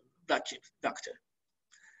O0, vacuum vector.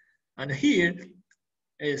 And here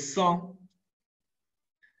is some,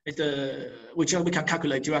 which we can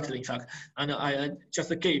calculate directly, in fact. And I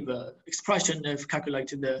just gave an expression of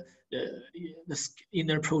calculating the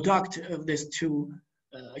inner product of these two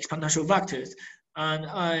exponential vectors.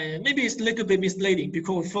 And maybe it's a little bit misleading,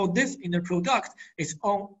 because for this inner product, it's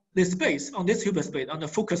on this space, on this Hilbert space, on the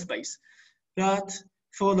focus space. But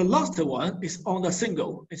for the last one, it's on the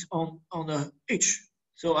single, it's on the H.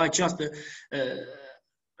 So I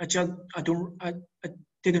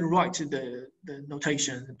didn't write the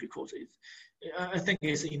notation, because I think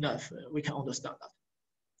it's enough. We can understand that.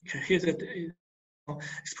 Okay, here's the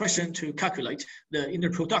expression to calculate the inner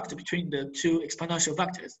product between the two exponential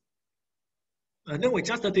vectors. And then we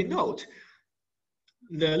just denote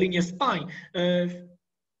the linear spine of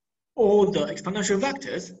all the exponential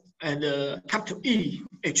vectors and capital E,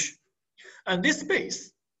 H. And this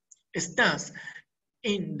space is dense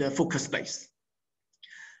in the focus space.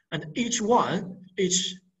 And each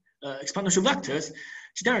exponential vectors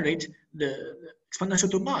generate the exponential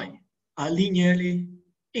domain are linearly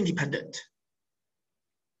independent.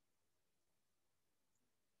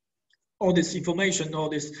 All this information, all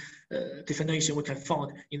this definition we can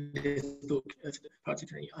find in this book,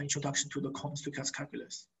 particularly an introduction to the quantum stochastic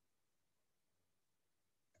calculus.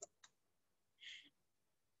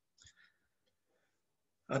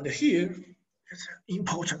 And here is an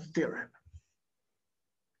important theorem.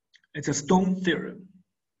 It's a stone theorem,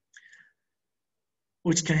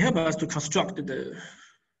 which can help us to construct the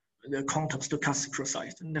quantum stochastic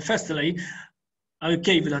process. And firstly, I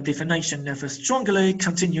gave the definition of a strongly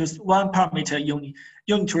continuous one-parameter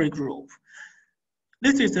unitary group.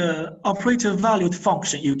 This is an operator-valued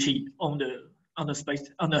function UT on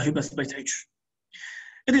the Hilbert space H.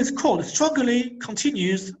 It is called strongly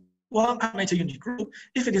continuous one-parameter unit group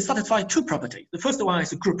if it is satisfied two properties. The first one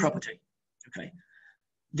is a group property. Okay,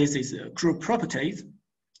 this is a group properties,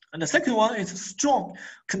 and the second one is strong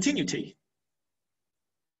continuity.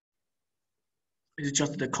 It's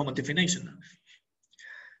just the common definition.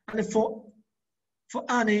 And for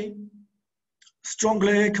any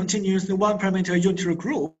strongly continuous one-parameter unitary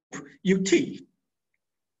group, UT.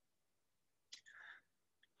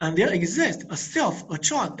 And there exists a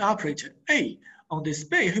self-adjoint operator A on this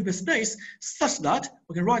space, hyperspace, such that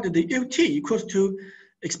we can write the UT equals to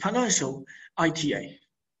exponential ITA.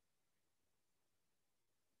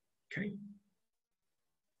 Okay.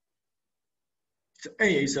 So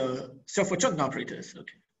A is a self-adjoint operator.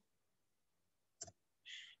 Okay.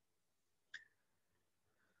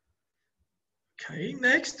 Okay,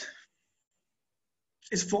 next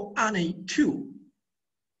is for any two.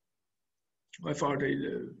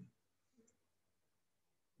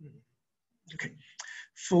 Okay,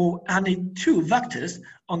 for any two vectors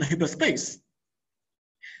on the hyperspace,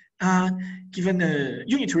 given a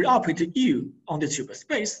unitary operator U on this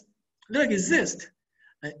hyperspace, there exists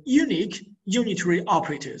unique unitary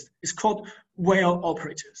operators. It's called Weichao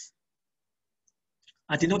operators,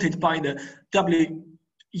 denoted by the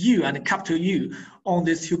WU and capital U on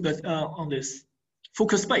this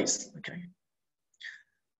focus space. Okay.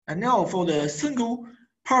 And now for the single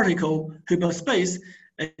particle hyperspace,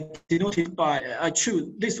 denoted by, I choose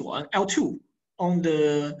this one, L2, on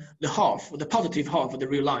the positive half of the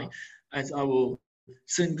real line as our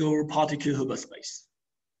single particle hyperspace.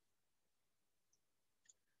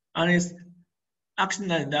 And it's acting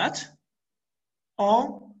like that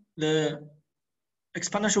on the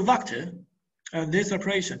exponential vector and this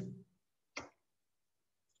operation.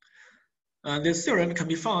 And this theorem can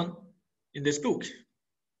be found in this book.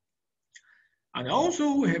 And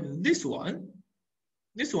also we have this one.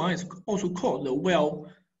 This one is also called the well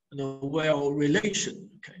relation.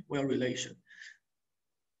 Okay, well relation.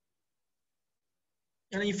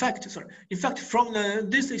 And in fact, from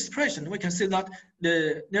this expression, we can see that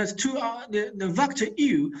there's two the vector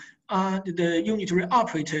U and the unitary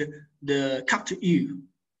operator, the capital U.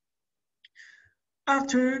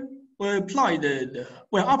 After we apply the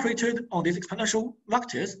well operated on these exponential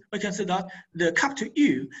vectors, we can see that the capital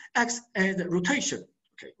U acts as the rotation,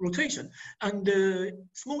 okay, rotation, and the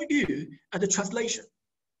small u as the translation.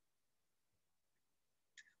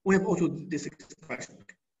 We have also this expression.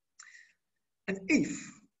 And if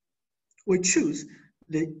we choose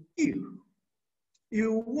the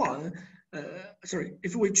U1,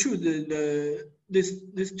 if we choose the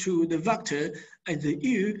vector as the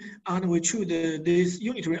U, and we choose these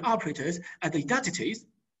unitary operators as the identities,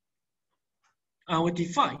 and we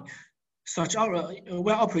define such our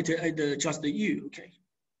well operator as just the U. Okay.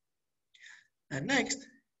 And next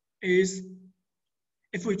is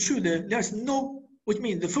if we choose there's no, which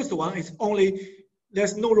means the first one is only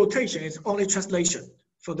there's no rotation, it's only translation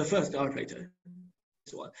for the first operator.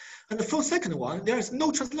 This one. And for the second one, there is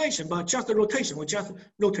no translation, but just the rotation. We just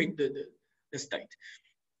rotate the state.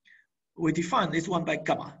 We define this one by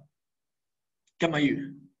gamma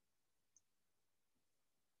U.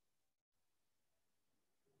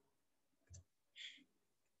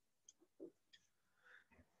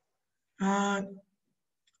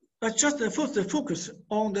 Let's just first focus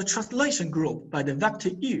on the translation group by the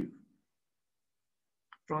vector U.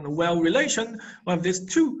 From the well relation, we have these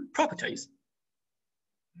two properties.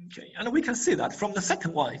 Okay, and we can see that from the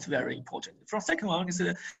second one, it's very important. From the second one is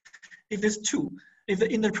if the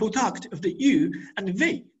inner product of the U and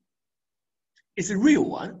V is a real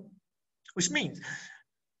one, which means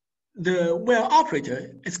the well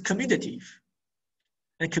operator is commutative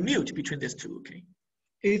and commute between these two. Okay,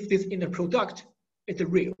 if this inner product is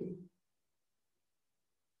real,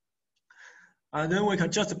 and then we can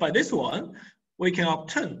justify this one. We can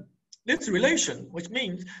obtain this relation, which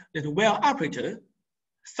means that the well operator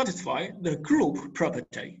satisfy the group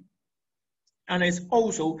property. And it's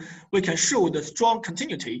also, we can show the strong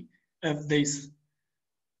continuity of this,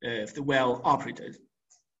 the well operators.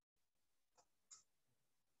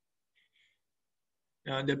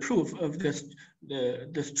 And the proof of this,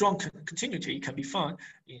 the strong continuity can be found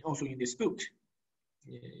also in this book,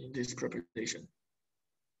 in this proposition.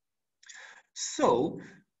 So,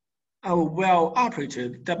 our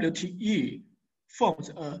well-operated WTE forms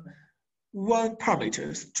a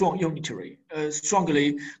one-parameter strong unitary,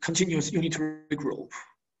 strongly continuous unitary group.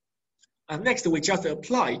 And next, we just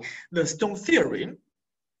apply the Stone theorem.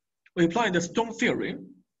 We apply the Stone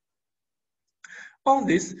theorem on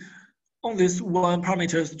this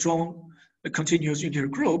one-parameter strong continuous unitary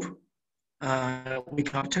group. We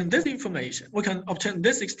can obtain this information. We can obtain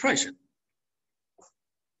this expression,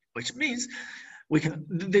 which means we can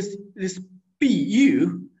this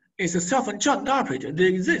BU is a self-adjoint operator. There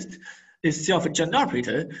exists this self-adjoint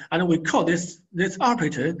operator, and we call this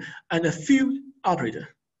operator and a field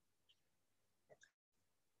operator.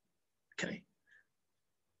 Okay.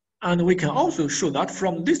 And we can also show that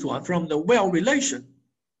from this one, from the well relation.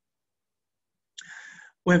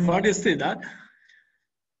 We have already said that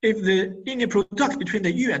if the linear product between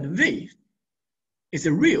the U and V is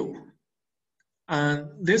real, and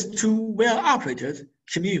these two well operators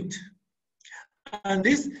commute, and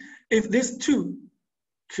if these two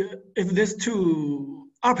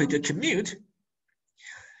operators commute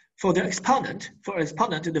for the exponent,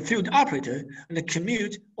 the field operator, and the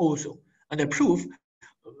commute also, and the proof,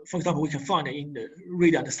 for example, we can find it in the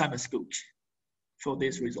Reed and Simon's book for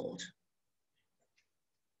this result.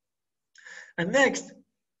 And next,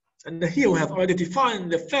 and here we have already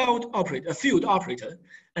defined the field operator.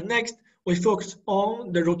 And next, we focus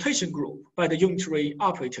on the rotation group by the unitary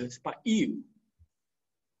operators by U.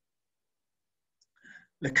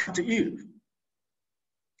 The cut U.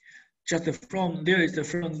 Just from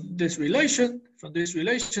this relation,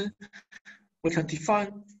 we can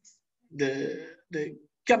define the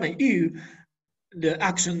gamma U, the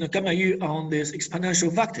action of gamma U on this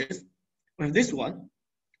exponential vectors with this one,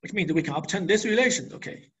 which means we can obtain this relation.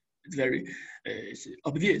 Okay, it's very it's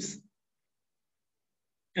obvious.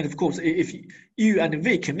 And of course, if U and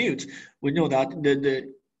V commute, we know that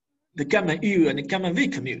the gamma U and the gamma V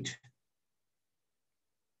commute.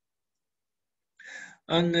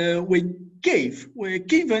 And we're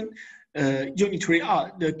given unitary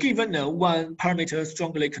one parameter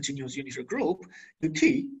strongly continuous unitary group UT.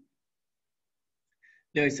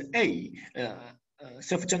 There is a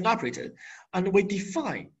self-adjoint operator, and we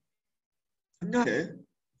define another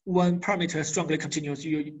one parameter strongly continuous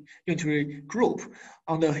unitary group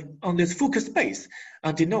on this focus space,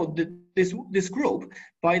 and denote this group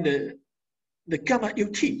by the gamma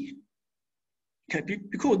UT. Okay,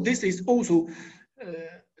 because this is also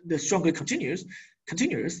the strongly continuous,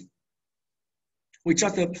 we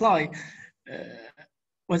just apply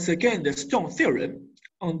once again the Stone theorem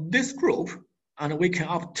on this group, and we can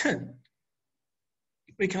obtain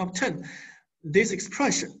this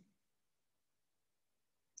expression.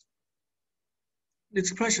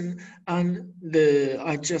 And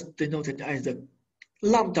I just denoted as the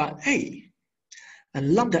lambda A.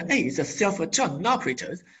 And lambda A is a self-adjoint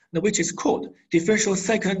operator, which is called differential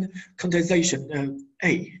second quantization of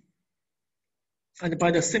A. And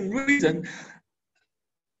by the same reason,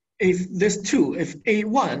 if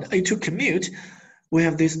A1 and A2 commute, we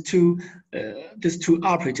have these two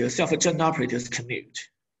operators, self-adjoint operators commute.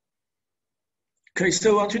 Okay,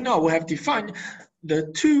 so until now we have defined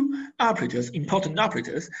the two operators, important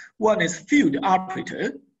operators. One is field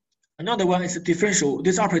operator. Another one is a differential.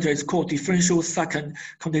 This operator is called differential second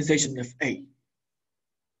quantization of A.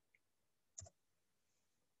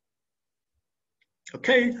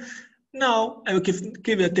 Okay, now I will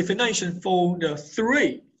give a definition for the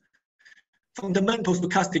three fundamental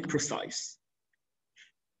stochastic processes.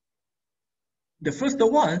 The first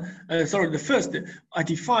one, I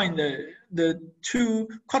define the two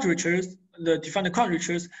quadratures, define the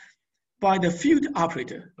quadratures by the field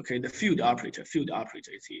operator. Okay, the field operator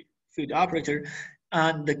is here. Field operator,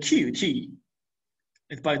 and the QT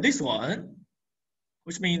is by this one,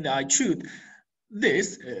 which means that I choose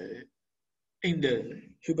this in the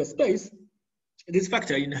Hilbert space, this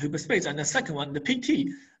factor in the Hilbert space, and the second one, the PT,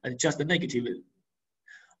 and just the negative.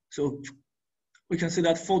 So we can see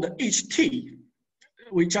that for the HT,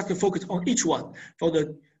 we just focus on each one. For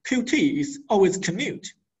the QT is always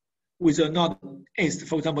commute with another S.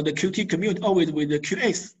 For example, the QT commute always with the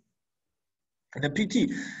QS. And the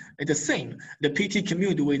PT is the same. The PT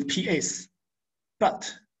commute with PS.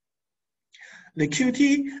 But the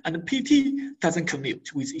QT and the PT doesn't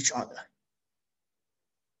commute with each other.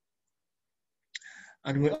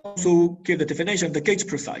 And we also give the definition of the gauge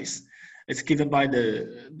process. It's given by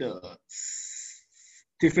the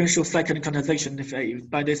differential second quantization of A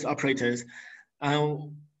by these operators. We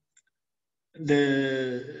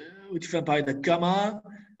define by the gamma,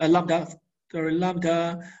 lambda,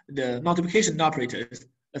 the multiplication operators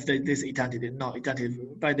of this identity, not identity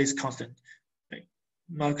by this constant.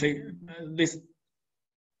 This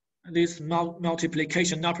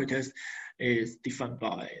multiplication operators is defined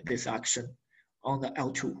by this action on the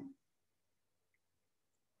L2.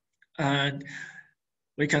 And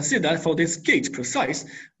we can see that for this gauge process,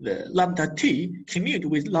 the lambda t commute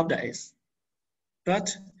with lambda s.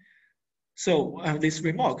 But so I have this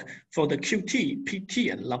remark for the QT, PT,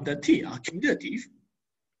 and lambda t are commutative,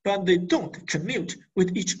 but they don't commute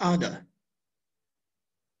with each other.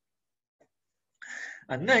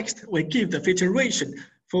 And next, we give the filtration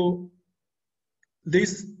for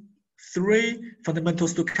these three fundamental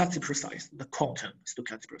stochastic processes, the quantum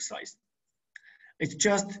stochastic process. It's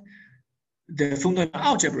just the fundamental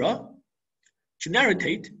algebra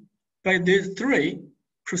generated by these three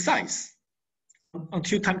precise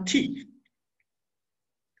until time t.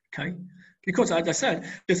 Okay, because as I said,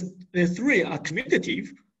 the three are commutative.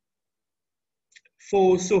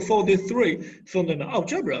 For the three fundamental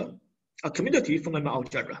algebra are commutative fundamental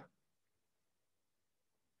algebra,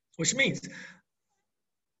 which means,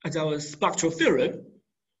 as our spectral theorem,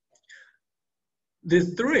 the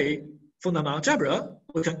three fundamental algebra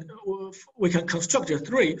we can construct the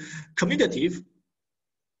three commutative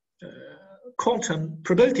quantum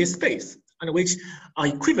probability space, and which are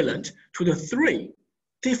equivalent to the three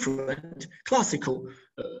different classical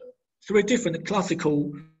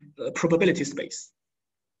probability space.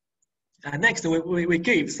 And next, we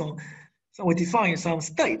define some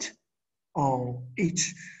state on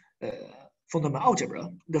each fundamental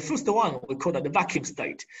algebra. The first one we call that the vacuum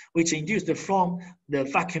state, which induced from the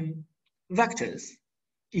vacuum vectors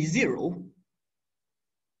E0.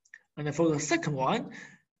 And for the second one,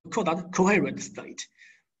 we call that coherent state.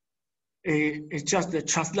 It's just the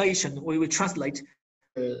translation. We will translate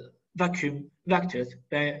vacuum vectors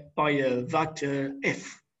by a vector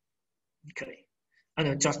F. Okay.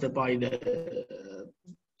 And just by the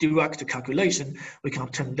direct calculation, we can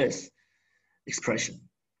obtain this expression.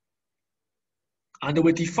 And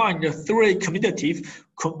we define the three commutative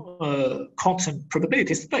quantum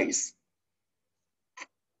probability space.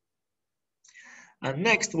 And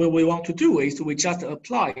next, what we want to do is we just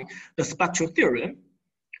apply the spectral theorem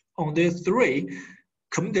on the three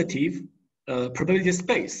commutative probability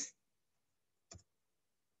space.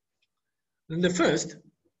 And the first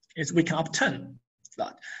is we can obtain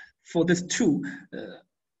that for these two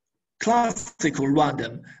classical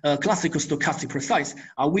stochastic precise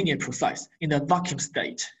are linear precise in the vacuum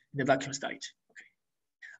state. Okay.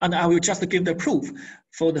 And I will just give the proof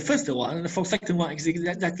for the first one, and for the second one is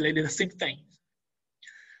exactly the same thing.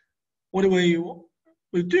 What we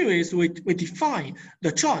do is we define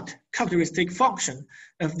the joint characteristic function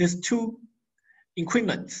of these two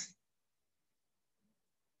increments.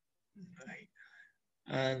 Okay.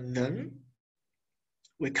 And then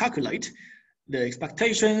we calculate the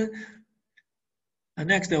expectation, and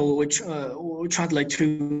next we translate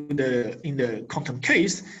to in the quantum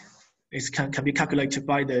case, it can be calculated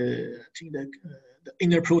by the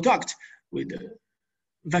inner product with the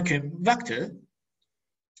vacuum vector.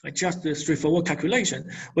 Just the straightforward calculation,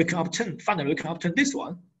 finally we can obtain this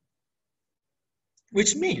one,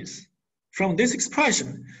 which means from this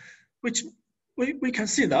expression, which we can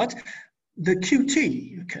see that the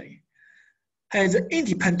QT, okay, has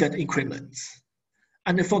independent increments,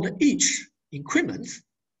 and for each increment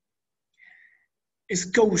is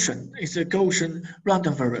a Gaussian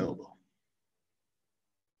random variable.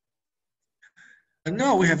 And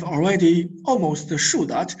now we have already almost shown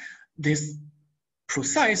that this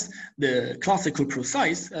precise, the classical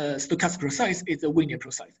precise, stochastic precise is a linear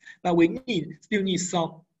precise, but we still need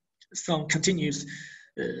some continuous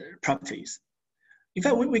properties. In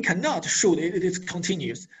fact, we cannot show it is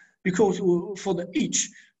continuous, because for each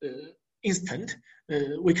instant,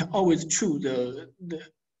 we can always choose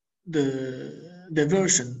the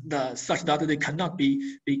version such that they cannot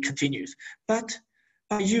be continuous. But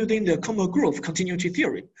by using the Kolmogorov continuity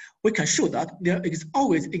theory, we can show that there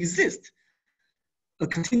always exists a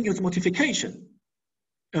continuous modification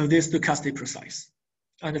of this stochastic precise.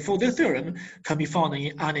 And for this theorem can be found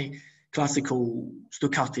in any classical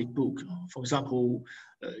stochastic book, for example,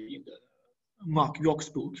 in the Mark York's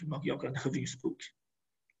book, Mark York and Hervin's book.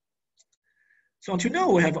 So until now,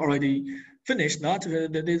 we have already finished that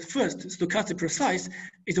the first stochastic precise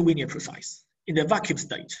is a linear precise in the vacuum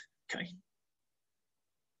state. Okay.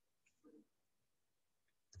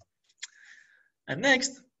 And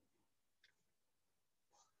next,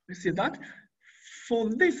 we see that for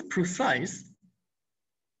this precise,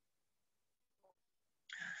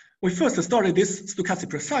 we first started this stochastic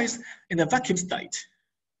precise in the vacuum state.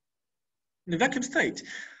 In the vacuum state,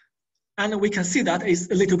 and we can see that it's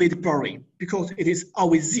a little bit boring because it is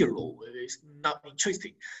always zero. It is not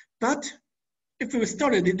interesting. But if we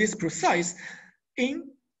started this precise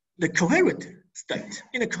in the coherent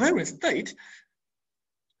state,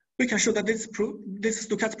 we can show that this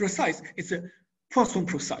stochastic precise is a Poisson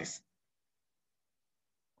precise.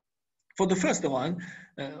 For the first one,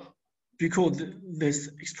 because this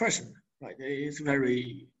expression, right, it's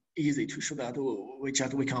very easy to show that we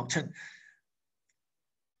can obtain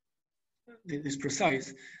this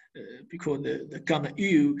precise because the gamma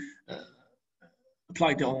U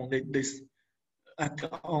applied on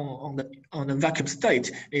on the vacuum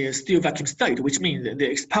state is still vacuum state, which means that the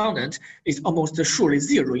exponent is almost surely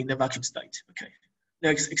zero in the vacuum state. Okay, the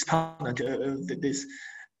exponent of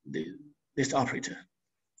this operator.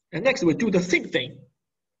 And next, we do the same thing,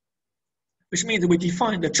 which means we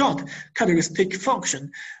define the joint characteristic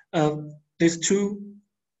function of these two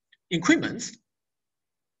increments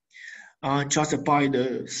just by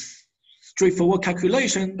the straightforward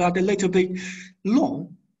calculation, but a little bit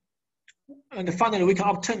long. And finally, we can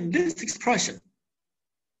obtain this expression.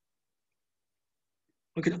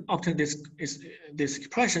 We can obtain this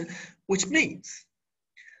expression, which means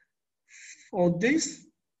for this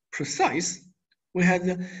precise, we have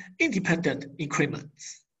the independent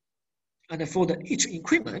increments. And for each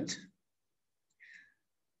increment,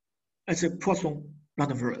 it's a Poisson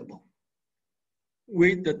random variable.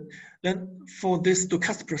 Then for this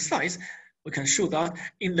stochastic precise, we can show that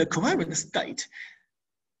in the covariant state,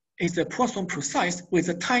 it's a Poisson precise with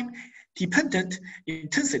a time-dependent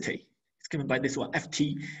intensity. It's given by this one,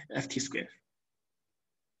 ft squared.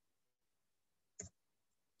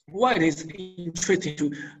 Why it is interesting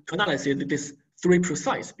to analyze this three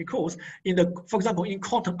precise? Because for example, in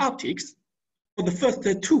quantum optics, for the first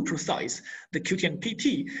two precise, the Qt and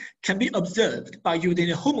Pt, can be observed by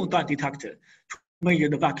using a homodynamic detector to measure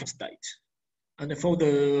the vacuum state. And for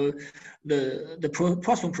the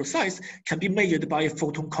Poisson precise can be measured by a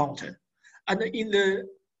photon counter. And in the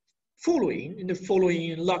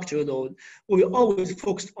following lecture, though, we will always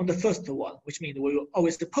focus on the first one, which means we will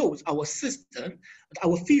always suppose our system and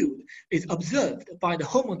our field is observed by the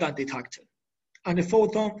homodynamic detector. And the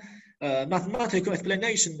photon mathematical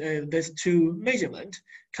explanation of these two measurements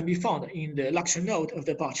can be found in the lecture note of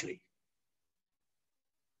the bachelor.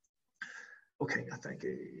 Okay, I think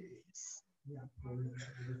it's,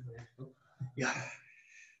 yeah.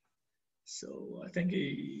 So I think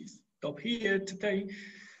we stop here today.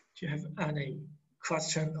 Do you have any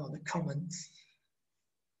question or comments?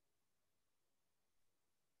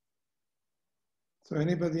 So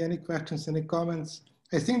anybody, any questions, any comments?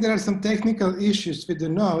 I think there are some technical issues with the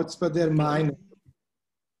notes, but they're minor.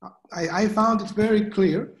 I found it very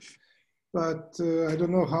clear, but I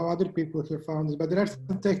don't know how other people have found it, but there are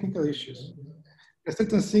some technical issues. There are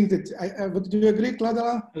certain things that, do you agree,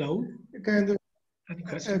 Claude? Hello? Kind of. Any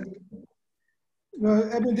questions? No,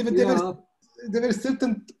 I mean, there were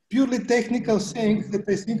certain purely technical things that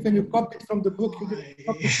I think when you copy it from the book, you didn't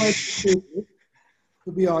copy quite clearly,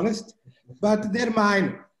 to be honest, but they're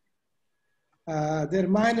minor. They're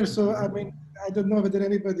minor, so I mean, I don't know whether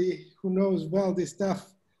anybody who knows well this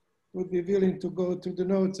stuff would be willing to go through the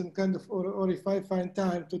notes and kind of, or if I find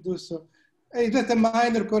time to do so. It's just a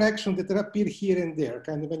minor correction that appear here and there.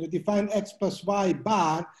 Kind of when you define x plus y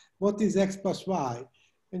bar, what is x plus y?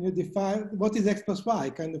 When you define what is x plus y,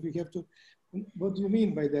 kind of you have to, what do you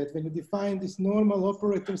mean by that? When you define this normal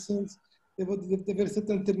operator things, there were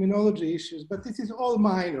certain terminology issues, but this is all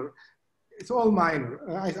minor. It's all minor.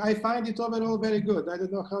 I find it overall very good. I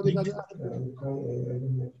don't know how did other.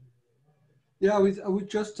 Yeah, I would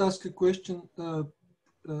just ask a question.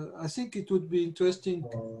 I think it would be interesting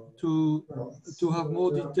to have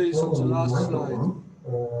more details on the last slide.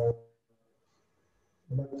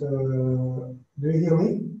 But do you hear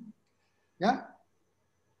me? Yeah.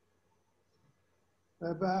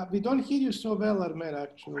 But we don't hear you so well, Armen,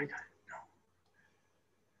 actually.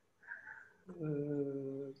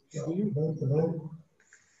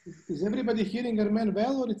 Is everybody hearing Armen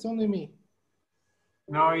well, or it's only me?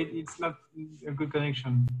 No, it's not a good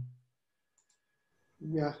connection.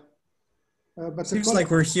 Yeah. But seems like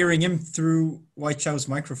we're hearing him through Weichao's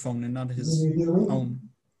microphone and not his own.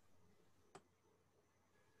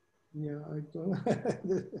 Yeah, I don't.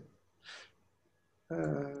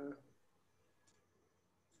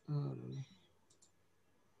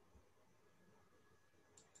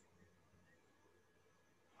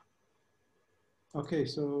 Okay,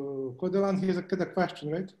 so Kodelan has a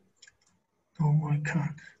question, right? Oh my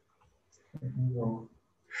God.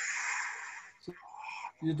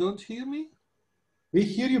 You don't hear me? We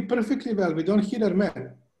hear you perfectly well. We don't hear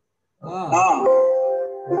Armen.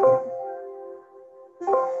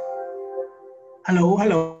 Hello,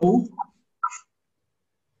 hello.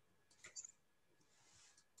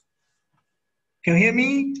 Can you hear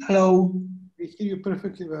me? Hello. We hear you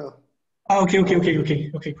perfectly well. Okay,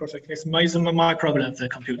 perfect. It's my problem, the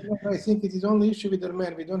computer. I think it is only issue with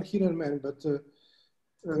Armen. We don't hear Armen, but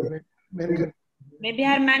maybe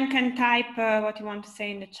Armen can type what you want to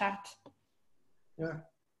say in the chat. Yeah.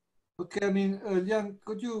 Okay, I mean, Liang,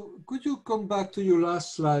 could you come back to your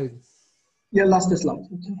last slide? Yeah, last slide.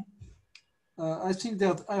 Okay. I think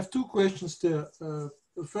that I have two questions there.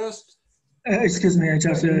 The first. Excuse me, I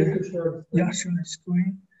just yeah, share the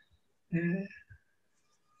screen.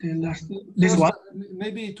 The last, this one.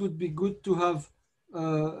 Maybe it would be good to have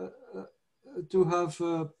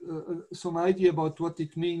some idea about what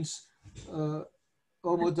it means,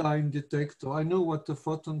 homodyne detector. I know what a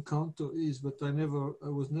photon counter is, but I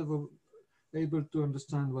was never able to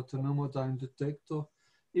understand what an homodyne detector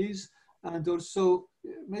is. And also,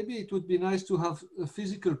 maybe it would be nice to have a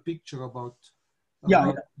physical picture about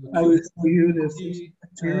I will show you this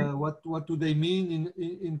picture. What do they mean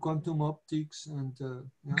in quantum optics? And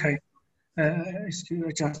yeah. Okay,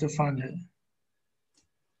 still just find it.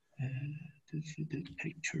 This is the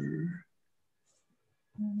picture.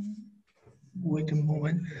 Wait a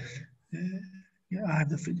moment. Yeah, I have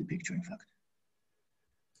the picture, in fact.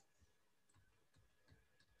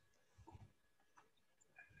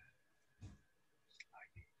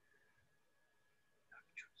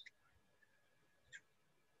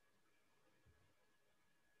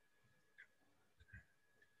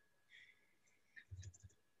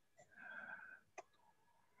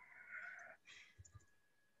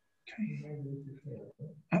 Okay.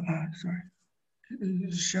 Sorry. Is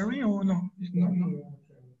it sharing or no? No.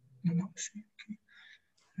 Okay.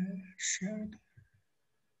 Shared.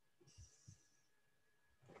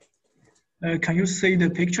 Can you see the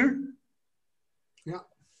picture? Yeah.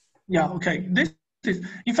 Yeah. Okay. This is.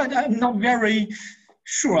 In fact, I'm not very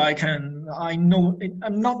sure. I know it. I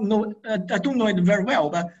don't know it very well,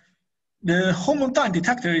 but the homodyne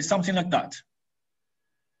detector is something like that.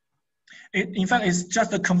 In fact, it's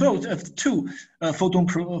just a composed of two photon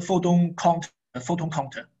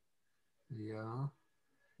counter. Yeah.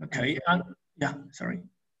 Okay. Yeah. Sorry.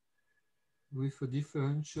 With a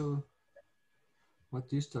differential.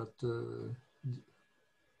 What is that?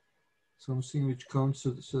 Something which counts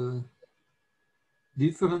the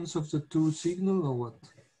difference of the two signal, or what?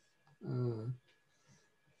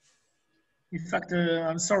 In fact,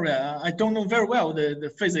 I'm sorry, I don't know very well the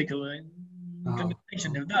physical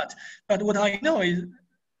implementation of that. But what I know is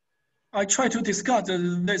I try to discuss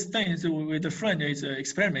these things with a friend who is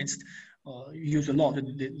experiments, use a lot of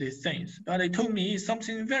these things. But they told me it's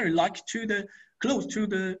something very close to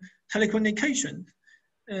the telecommunication.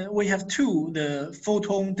 We have the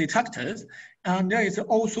photon detectors, and there is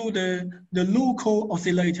also the local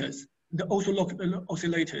oscillators,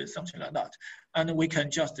 oscillators, something like that. And we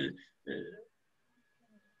can just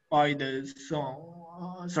by the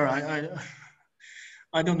song. Sorry,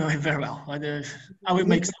 I don't know it very well. I will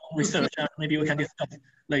make some research and maybe we can discuss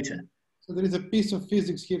later. So there is a piece of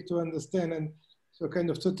physics here to understand. And so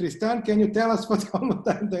so Tristan, can you tell us what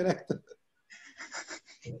homodyne detector?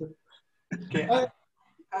 Okay.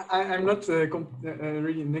 I'm not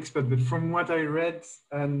really an expert, but from what I read,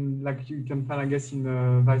 and like you can find, I guess, in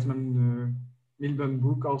the Weisman-Milburn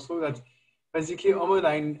book also, that basically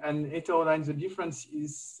homodyne and heterodyne, the difference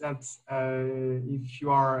is that if you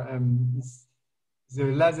are, the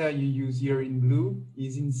laser you use here in blue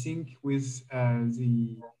is in sync with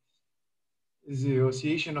the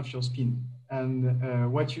oscillation of your spin.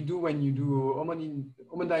 And what you do when you do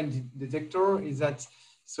homodyne detector is that,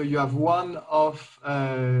 so you have one of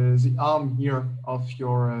the arm here of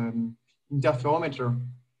your interferometer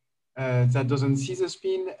that doesn't see the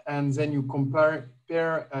spin, and then you compare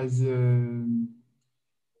the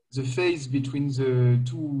phase between the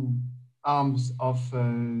two arms of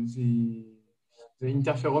the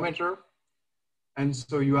interferometer, and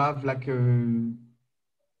so you have like a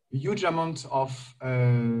huge amount of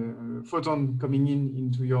photon coming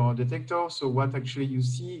into your detector. So what actually you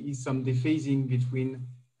see is some dephasing between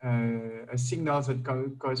a signal that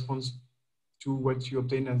corresponds to what you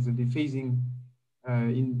obtain as the dephasing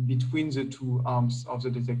in between the two arms of the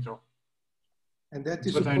detector. And that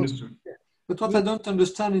is what I understood. But what I don't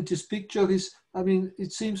understand in this picture is, I mean,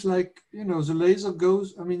 it seems like, you know, the laser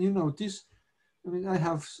goes, I mean, you know, this, I mean, I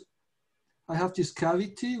have this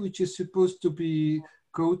cavity, which is supposed to be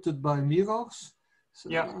coated by mirrors. So,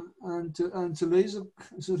 yeah. And the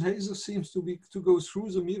laser seems to go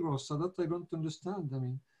through the mirrors, so that I don't understand. I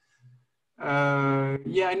mean,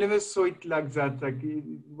 yeah, I never saw it like that. Like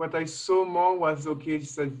what I saw more was, okay,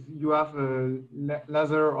 so you have a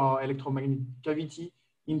laser or electromagnetic cavity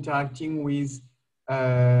interacting with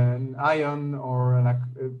an ion or like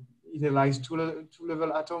idealized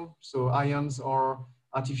two-level atom, so ions or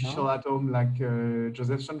artificial atom like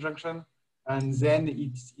Josephson junction. And then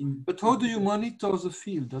it's in. But how do you monitor the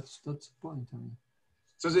field? That's the point. I mean,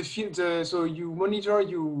 so the field. So you monitor.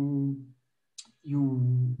 You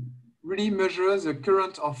really measure the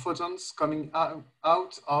current of photons coming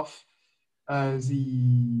out of the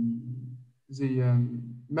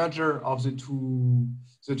merger of the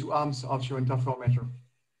two arms of your interferometer.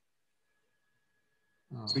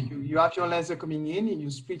 Oh. So you have your laser coming in, and you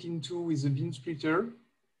split in two with a beam splitter.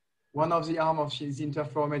 one of the arms of the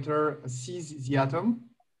interferometer sees the atom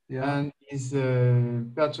and is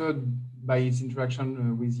perturbed by its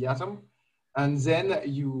interaction with the atom. And then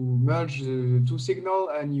you merge the two signals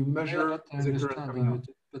and you measure the current coming out.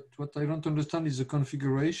 But what I don't understand is the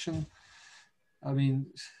configuration. I mean,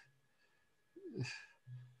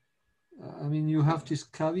 you have this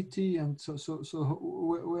cavity, and so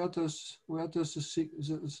where does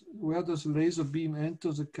the laser beam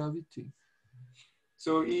enter the cavity?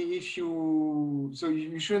 So you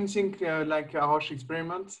shouldn't think like a Roche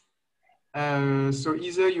experiment. So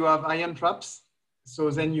either you have ion traps, so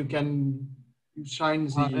then you can shine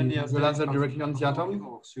the laser directly on the atom.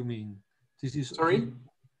 Mirrors, you mean? This is sorry.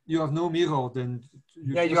 You have no mirror, then.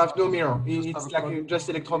 You have no mirror. It's like just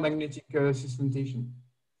electromagnetic sustentation.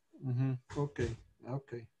 Mm-hmm. Okay.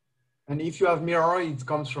 Okay. And if you have mirror, it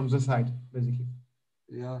comes from the side, basically.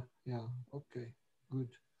 Yeah. Yeah. Okay. Good.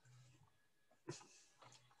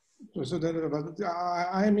 So then,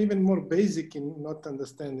 I am even more basic in not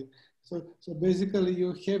understanding. So basically,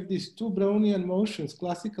 you have these two Brownian motions,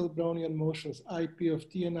 classical Brownian motions, IP of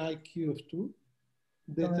t and IQ of 2,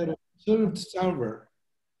 that are observed somewhere.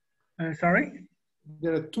 Sorry?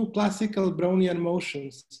 There are two classical Brownian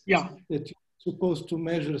motions that you're supposed to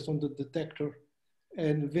measure on the detector,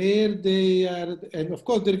 and where they are, and of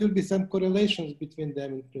course there will be some correlations between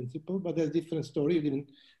them in principle, but that's a different story.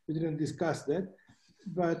 We didn't discuss that,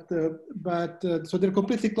 but so they're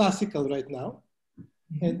completely classical right now.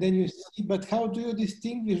 Mm-hmm. And then you see, but how do you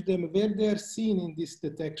distinguish them where they are seen in this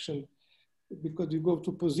detection? Because you go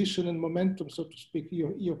to position and momentum, so to speak,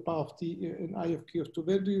 E of power of t and I of q of 2.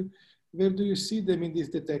 Where do you see them in this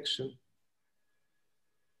detection?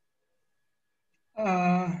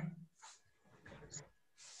 In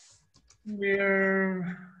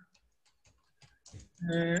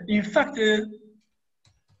fact,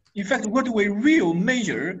 what we will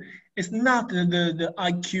measure is not the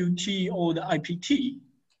IQT or the IPT.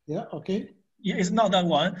 Yeah. Okay. It's not that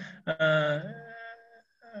one.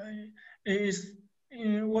 Is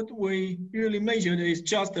what we really measured is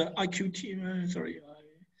just the IQT. Sorry.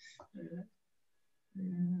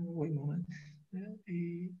 Wait a moment.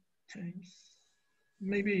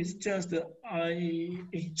 Maybe it's just the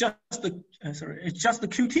it's just the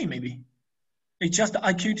QT maybe. It's just the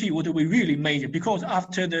IQT what we really measure, because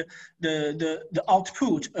after the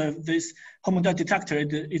output of this homodiode detector,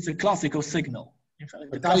 it's a classical signal. In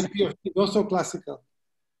fact, but IP of t is also classical.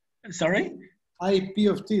 Sorry? IP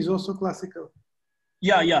of t is also classical.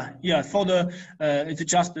 Yeah. For the it's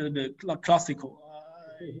just the classical.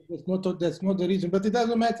 That's not the reason, but it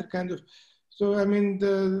doesn't matter, kind of. So I mean,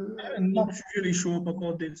 I'm not really sure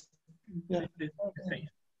about this. Yeah. This thing.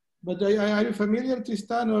 But are you familiar,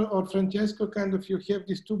 Tristan or Francesco? Kind of, you have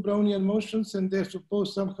these two Brownian motions, and they're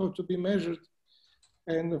supposed somehow to be measured.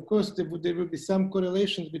 And of course, there will be some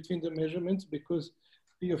correlations between the measurements, because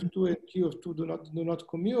P of 2 and Q of 2 do not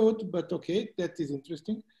commute. But okay, that is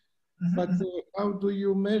interesting. Mm-hmm. But how do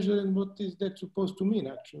you measure, and what is that supposed to mean,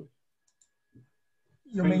 actually?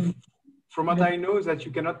 You mean? From what I know is that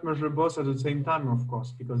you cannot measure both at the same time, of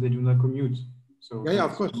course, because they do not commute. So yeah,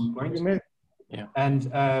 of course. Yeah. And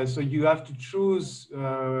so you have to choose,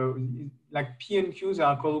 like P and Q, they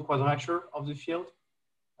are called quadrature of the field.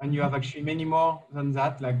 And you have actually many more than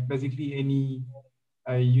that, like basically any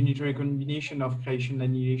unitary combination of creation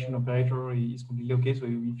and annihilation operator is completely okay. So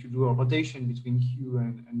if you do a rotation between Q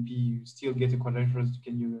and P, you still get a quadrature that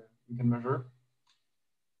you can measure.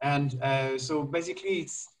 And so basically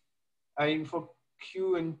it's, for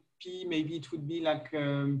Q and P, maybe it would be like,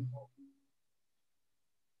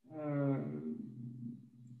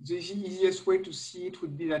 the easiest way to see it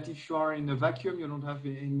would be that if you are in a vacuum, you don't have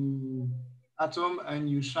any atom, and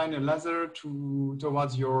you shine a laser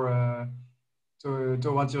towards your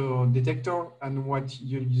detector, and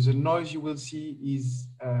the noise you will see is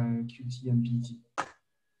QT and PT.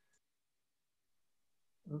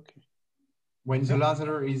 Okay. When the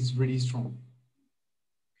laser is really strong.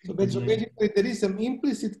 So basically, there is some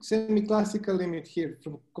implicit semi-classical limit here,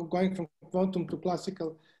 from going from quantum to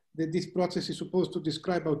classical, that this process is supposed to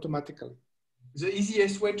describe automatically. The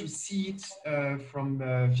easiest way to see it from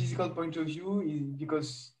a physical point of view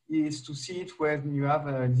is to see it when you have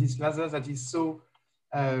this laser that is so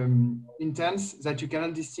intense that you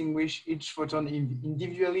cannot distinguish each photon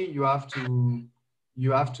individually. You have to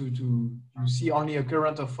see only a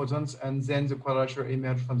current of photons, and then the quadrature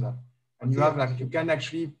emerge from that. And you can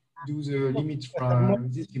actually do the limit from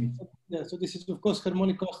this limit. Yeah, so this is of course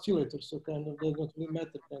harmonic oscillator, so kind of does not really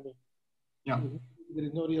matter, kind of. Yeah. There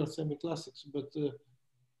is no real semi-classics, but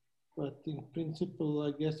in principle,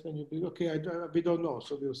 I guess when you we don't know,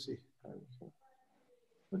 so we'll see.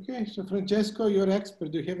 Okay, so Francesco, you're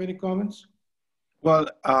expert. Do you have any comments? Well,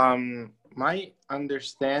 my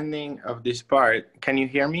understanding of this part, can you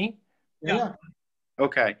hear me? Yeah.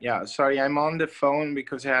 Okay, yeah, sorry, I'm on the phone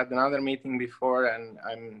because I had another meeting before and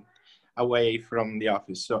I'm away from the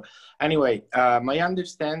office. So anyway, my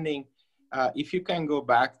understanding, if you can go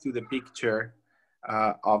back to the picture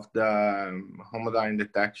of the homodyne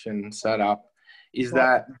detection setup, is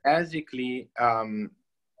that basically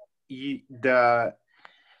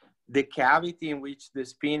the cavity in which the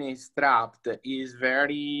spin is trapped is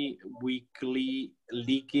very weakly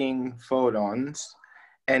leaking photons.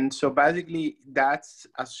 And so basically that's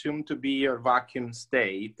assumed to be your vacuum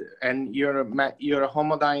state, and you're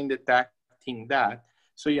homodyne detecting that.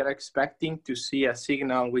 So you're expecting to see a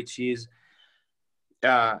signal which is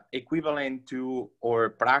equivalent to,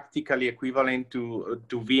 or practically equivalent to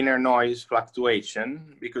Wiener noise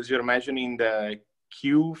fluctuation, because you're measuring the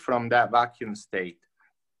Q from that vacuum state.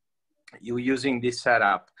 You're using this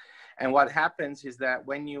setup. And what happens is that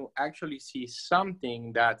when you actually see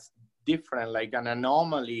something that's different, like an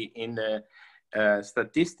anomaly in the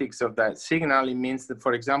statistics of that signal, it means that,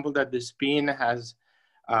 for example, that the spin has,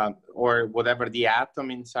 or whatever the atom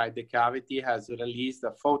inside the cavity has released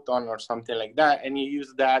a photon or something like that, and you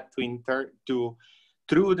use that through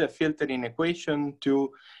the filtering equation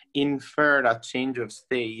to infer a change of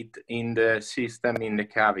state in the system in the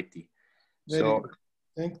cavity. Very good.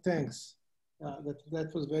 Thanks.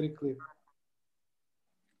 That was very clear.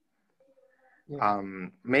 Yeah.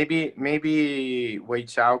 Maybe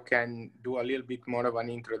Weichao can do a little bit more of an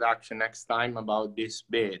introduction next time about this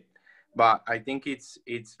bit, but I think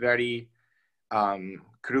it's very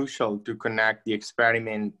crucial to connect the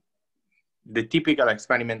experiment, the typical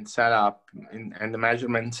experiment setup and the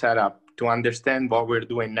measurement setup to understand what we're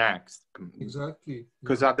doing next. Exactly.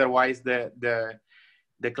 Because otherwise the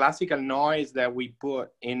classical noise that we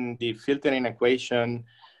put in the filtering equation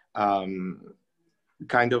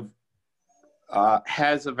kind of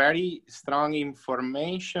has a very strong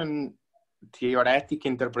information theoretic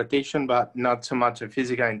interpretation, but not so much a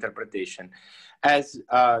physical interpretation. As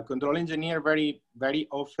a control engineer, very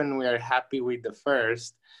often we are happy with the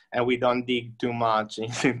first, and we don't dig too much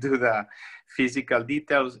into the physical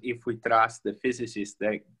details if we trust the physicist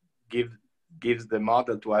that gives the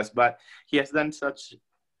model to us. But he has done such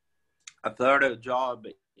a thorough job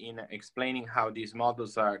in explaining how these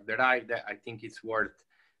models are derived that I think it's worth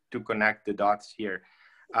to connect the dots here.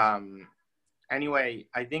 Anyway,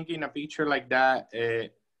 I think in a picture like that,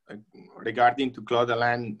 regarding to Claude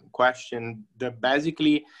Alain's question,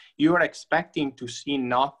 basically you are expecting to see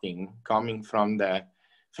nothing coming from the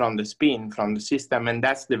spin, from the system, and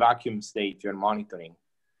that's the vacuum state you're monitoring.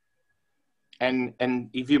 And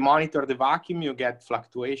if you monitor the vacuum, you get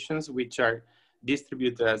fluctuations which are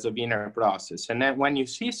distributed as a Wiener process. And then when you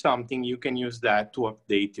see something, you can use that to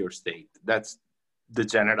update your state. That's the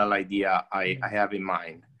general idea I have in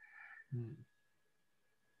mind.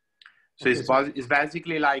 So okay, it's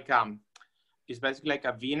basically like a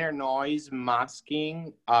Wiener noise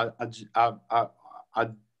masking a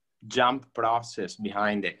jump process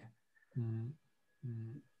behind it.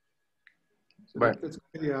 So that's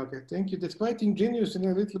okay. Thank you. That's quite ingenious and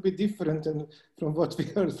a little bit different from what we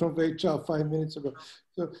heard from Weichao 5 minutes ago.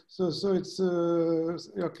 So it's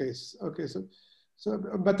okay. Okay. So,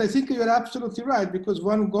 but I think you're absolutely right, because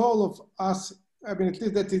one goal of us, I mean, at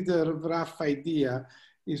least that is the rough idea,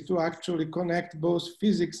 is to actually connect both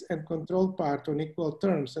physics and control part on equal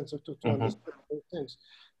terms, and so to understand those things.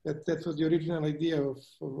 That was the original idea of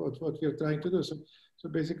what we are trying to do. So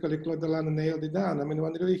basically, Claude Alain nailed it down. I mean,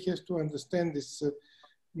 one really has to understand this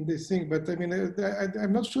thing. But I mean,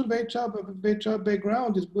 I'm not sure Weichao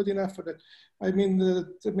background is good enough for that. I mean,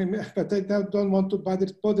 but I don't want to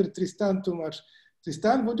bother Tristan too much.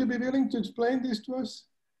 Tristan, would you be willing to explain this to us?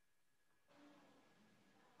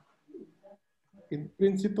 In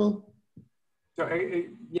principle. So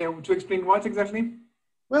yeah, to explain what exactly?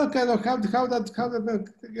 Well, kind of how that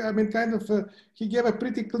I mean, kind of he gave a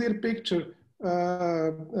pretty clear picture,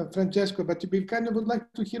 Francesco, but we kind of would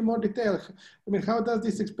like to hear more detail. I mean, how does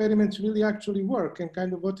this experiment really actually work, and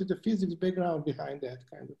kind of what is the physics background behind that,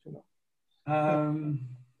 kind of, you know?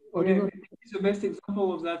 Okay, maybe the best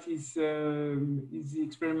example of that is the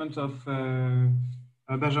experiment of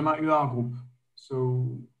Benjamin Huard group.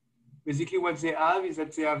 So basically what they have is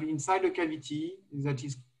that they have inside a cavity that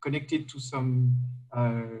is connected to some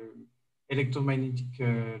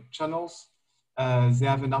electromagnetic channels. They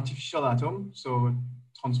have an artificial atom, so a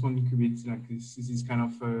transmon qubit, like this kind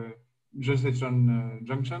of Josephson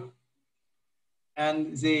junction. And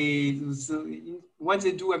what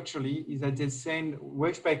they do actually is that they send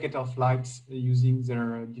wave packet of light using their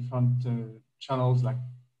different channels like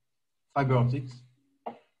fiber optics.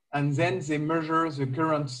 And then they measure the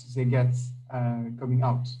current they get coming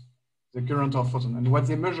out, the current of photon. And what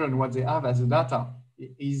they measure and what they have as a data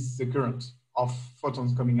is the current of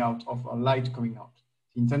photons coming out, of light coming out,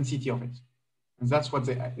 the intensity of it. And that's what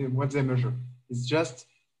they measure. It's just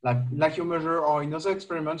like you measure, or in other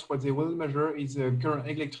experiments, what they will measure is a current,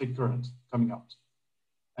 electric current coming out.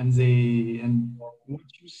 And what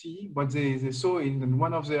you see, what they saw in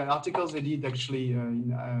one of the articles they did actually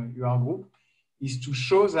in your group, is to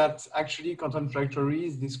show that actually quantum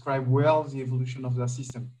trajectories describe well the evolution of the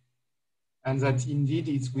system. And that indeed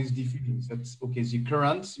it's with diffusion. That's okay, the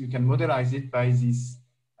current, you can modelize it by this,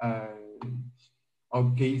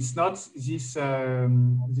 okay, it's not this,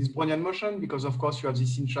 this Brownian motion, because of course you have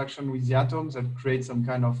this interaction with the atoms that creates some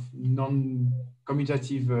kind of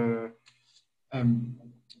non-commutative,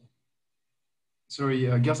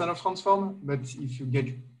 Gersanov transform. But if you get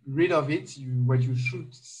rid of it, what you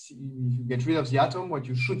should see, if you get rid of the atom, what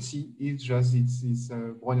you should see is just this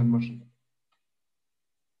Brownian motion.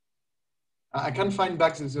 I can find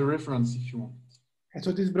back the reference if you want. And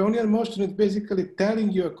so this Brownian motion is basically telling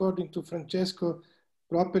you, according to Francesco,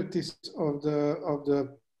 properties of the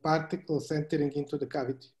particles entering into the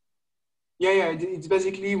cavity. Yeah, it's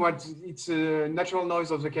basically it's a natural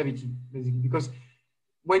noise of the cavity, basically, because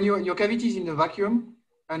when your cavity is in a vacuum,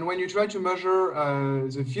 and when you try to measure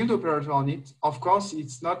the field operator on it, of course,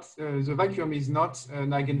 it's not the vacuum is not an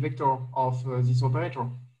eigenvector of this operator.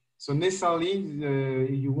 So necessarily,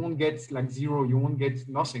 you won't get like zero, you won't get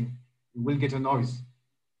nothing. You will get a noise.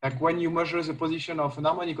 Like when you measure the position of an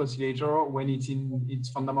harmonic oscillator when it's in its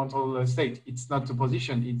fundamental state, it's not a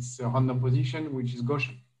position, it's a random position, which is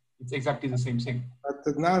Gaussian. It's exactly the same thing.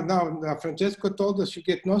 But now Francesco told us you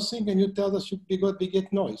get nothing, and you tell us we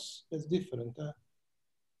get noise. That's different.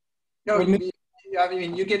 No, I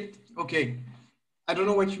mean, you get, okay. I don't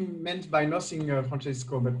know what you meant by nothing,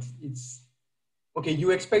 Francesco, but it's, okay, you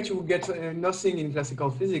expect you will get nothing in classical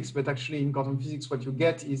physics, but actually in quantum physics, what you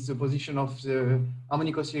get is the position of the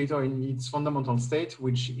harmonic oscillator in its fundamental state,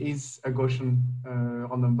 which is a Gaussian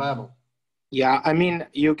random variable. Yeah, I mean,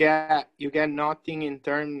 you get nothing in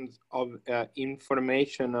terms of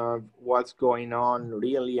information of what's going on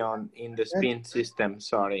really in the spin system.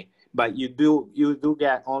 Sorry, but you do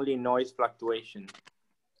get only noise fluctuation.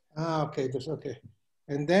 Ah, okay, that's okay.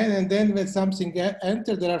 And then when something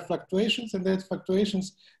enters, there are fluctuations, and those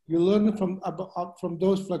fluctuations you learn from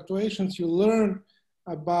those fluctuations. You learn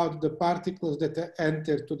about the particles that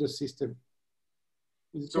enter to the system.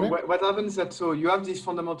 So what happens that you have this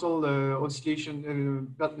fundamental oscillation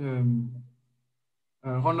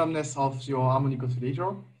randomness of your harmonic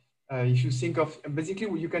oscillator. If you think of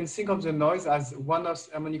basically, you can think of the noise as one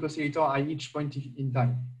harmonic oscillator at each point in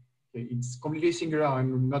time. Okay, it's completely singular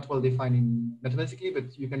and not well defined mathematically,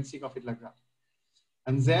 but you can think of it like that.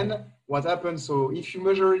 And then what happens? So if you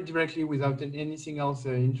measure it directly without anything else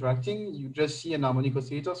interacting, you just see an harmonic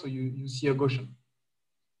oscillator. So you see a Gaussian.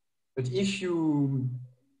 But if you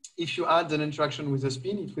add an interaction with a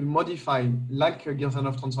spin, it will modify, like a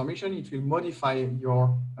Gersanov transformation, it will modify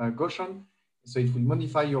your Gaussian. So it will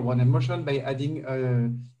modify your Brownian motion by adding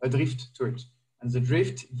a drift to it. And the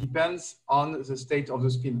drift depends on the state of the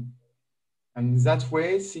spin. And that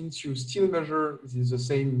way, since you still measure the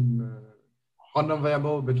same random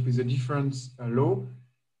variable, but with a different law,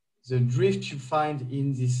 the drift you find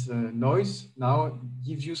in this noise now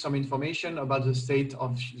gives you some information about the state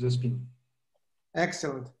of the spin.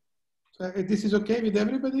 Excellent. So this is okay with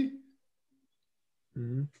everybody?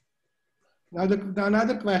 Mm-hmm. Now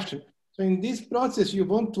another question. So in this process, you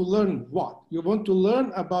want to learn what? You want to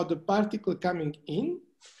learn about the particle coming in,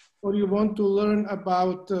 or you want to learn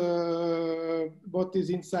about what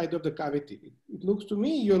is inside of the cavity? It looks to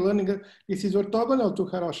me you're learning, this is orthogonal to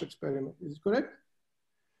Harosh experiment, is it correct?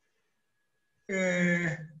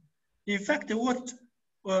 In fact,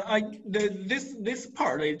 this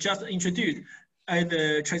part is just introduced at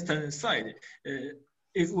the Tristan side.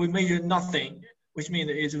 If we measure nothing, which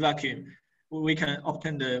means it's vacuum, we can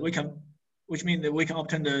obtain which means that we can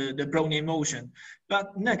obtain the Brownian motion.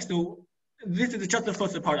 But next, this is just the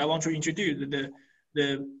first part. I want to introduce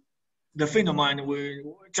the phenomenon with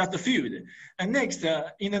just the field. And next,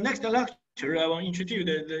 in the next lecture, I want to introduce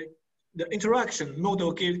the interaction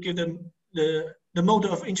model. Give them the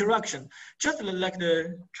model of interaction. Just like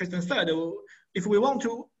the Tristan said, if we want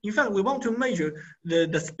to, in fact, we want to measure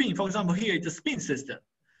the spin. For example, here is the spin system.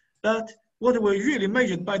 But what we really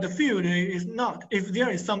measured by the field is not if there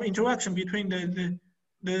is some interaction between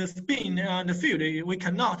the spin and the field, we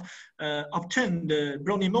cannot obtain the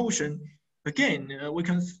Brownian motion. Again, we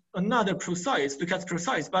can another precise, stochastic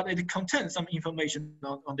precise, but it contains some information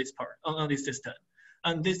on this part, on this system.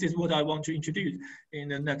 And this is what I want to introduce in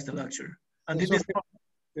the next lecture. And this is,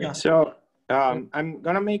 yeah. So I'm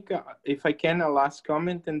gonna make, if I can, a last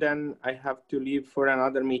comment, and then I have to leave for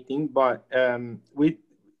another meeting. But with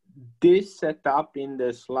this setup in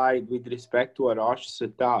the slide with respect to a Roche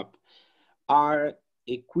setup are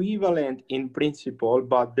equivalent in principle,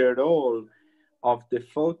 but the role of the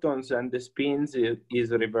photons and the spins is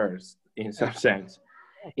reversed in some sense,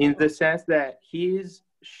 in the sense that he's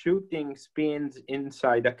shooting spins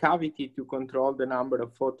inside a cavity to control the number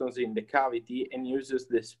of photons in the cavity, and uses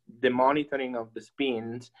the monitoring of the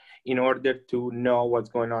spins in order to know what's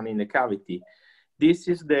going on in the cavity. This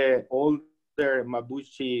is the older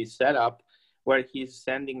Mabuchi setup, where he's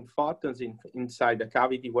sending photons inside the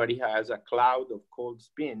cavity where he has a cloud of cold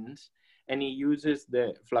spins, and he uses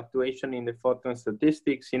the fluctuation in the photon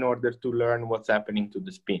statistics in order to learn what's happening to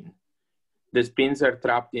the spin. The spins are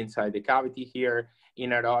trapped inside the cavity. Here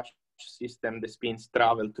in a Roche system, the spins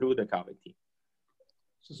travel through the cavity.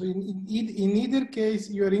 So in either case,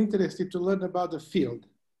 you are interested to learn about the field?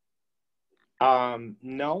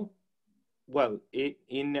 No. Well,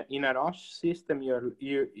 in a Roche system,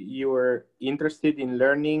 you're interested in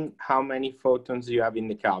learning how many photons you have in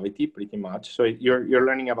the cavity, pretty much. So you're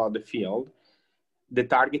learning about the field. The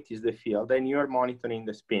target is the field, and you're monitoring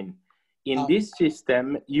the spin. In this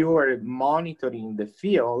system, you are monitoring the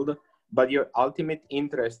field, but your ultimate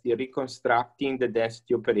interest is reconstructing the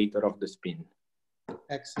density operator of the spin.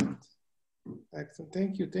 Excellent. Excellent.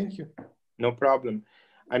 Thank you. Thank you. No problem.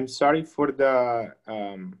 I'm sorry for the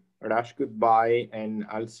rush goodbye, and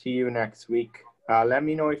I'll see you next week. Let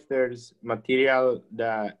me know if there's material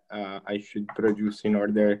that I should produce in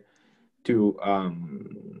order to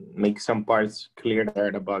make some parts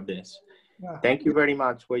clearer about this. Yeah. Thank you very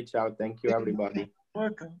much, Weichao. Thank you, everybody.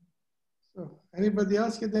 Welcome. So, anybody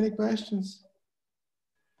else get any questions?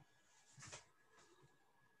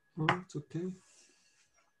 Oh, it's okay.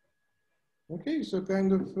 Okay, so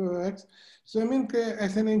kind of, so I mean,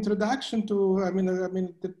 as an introduction to,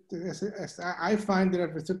 as I find there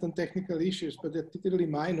are certain technical issues, but they're literally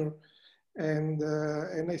minor. And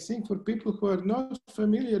I think for people who are not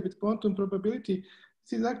familiar with quantum probability,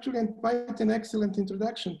 this is actually quite an excellent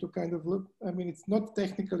introduction to kind of look. I mean, it's not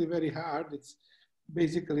technically very hard. It's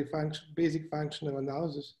basically basic functional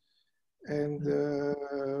analysis. And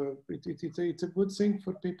it's a good thing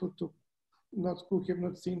for people who have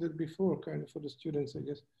not seen that before, kind of for the students, I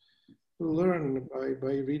guess, to learn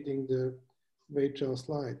by reading the Weichao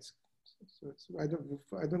slides. So it's, I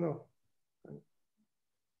don't know.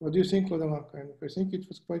 What do you think, Lodama? I think it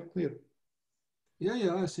was quite clear.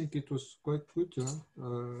 Yeah, I think it was quite good.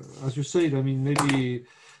 As you said, I mean,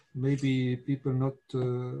 maybe people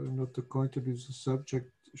not acquainted with the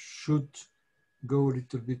subject should go a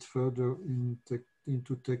little bit further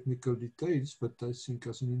into technical details, but I think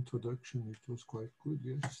as an introduction, it was quite good.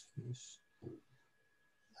 Yes.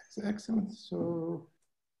 Excellent. So,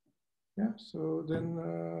 yeah. So then,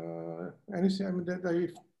 anything? I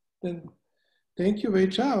mean, then. Thank you,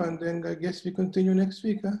 Weichao, and then I guess we continue next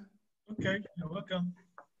week, huh? Okay, you're welcome.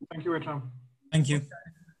 Thank you, Weichao. Thank you.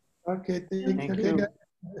 Okay, Thank you.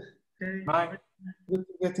 Okay. Bye. Good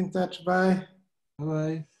to get in touch. Bye.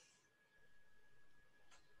 Bye.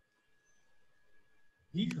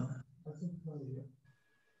 Yeah.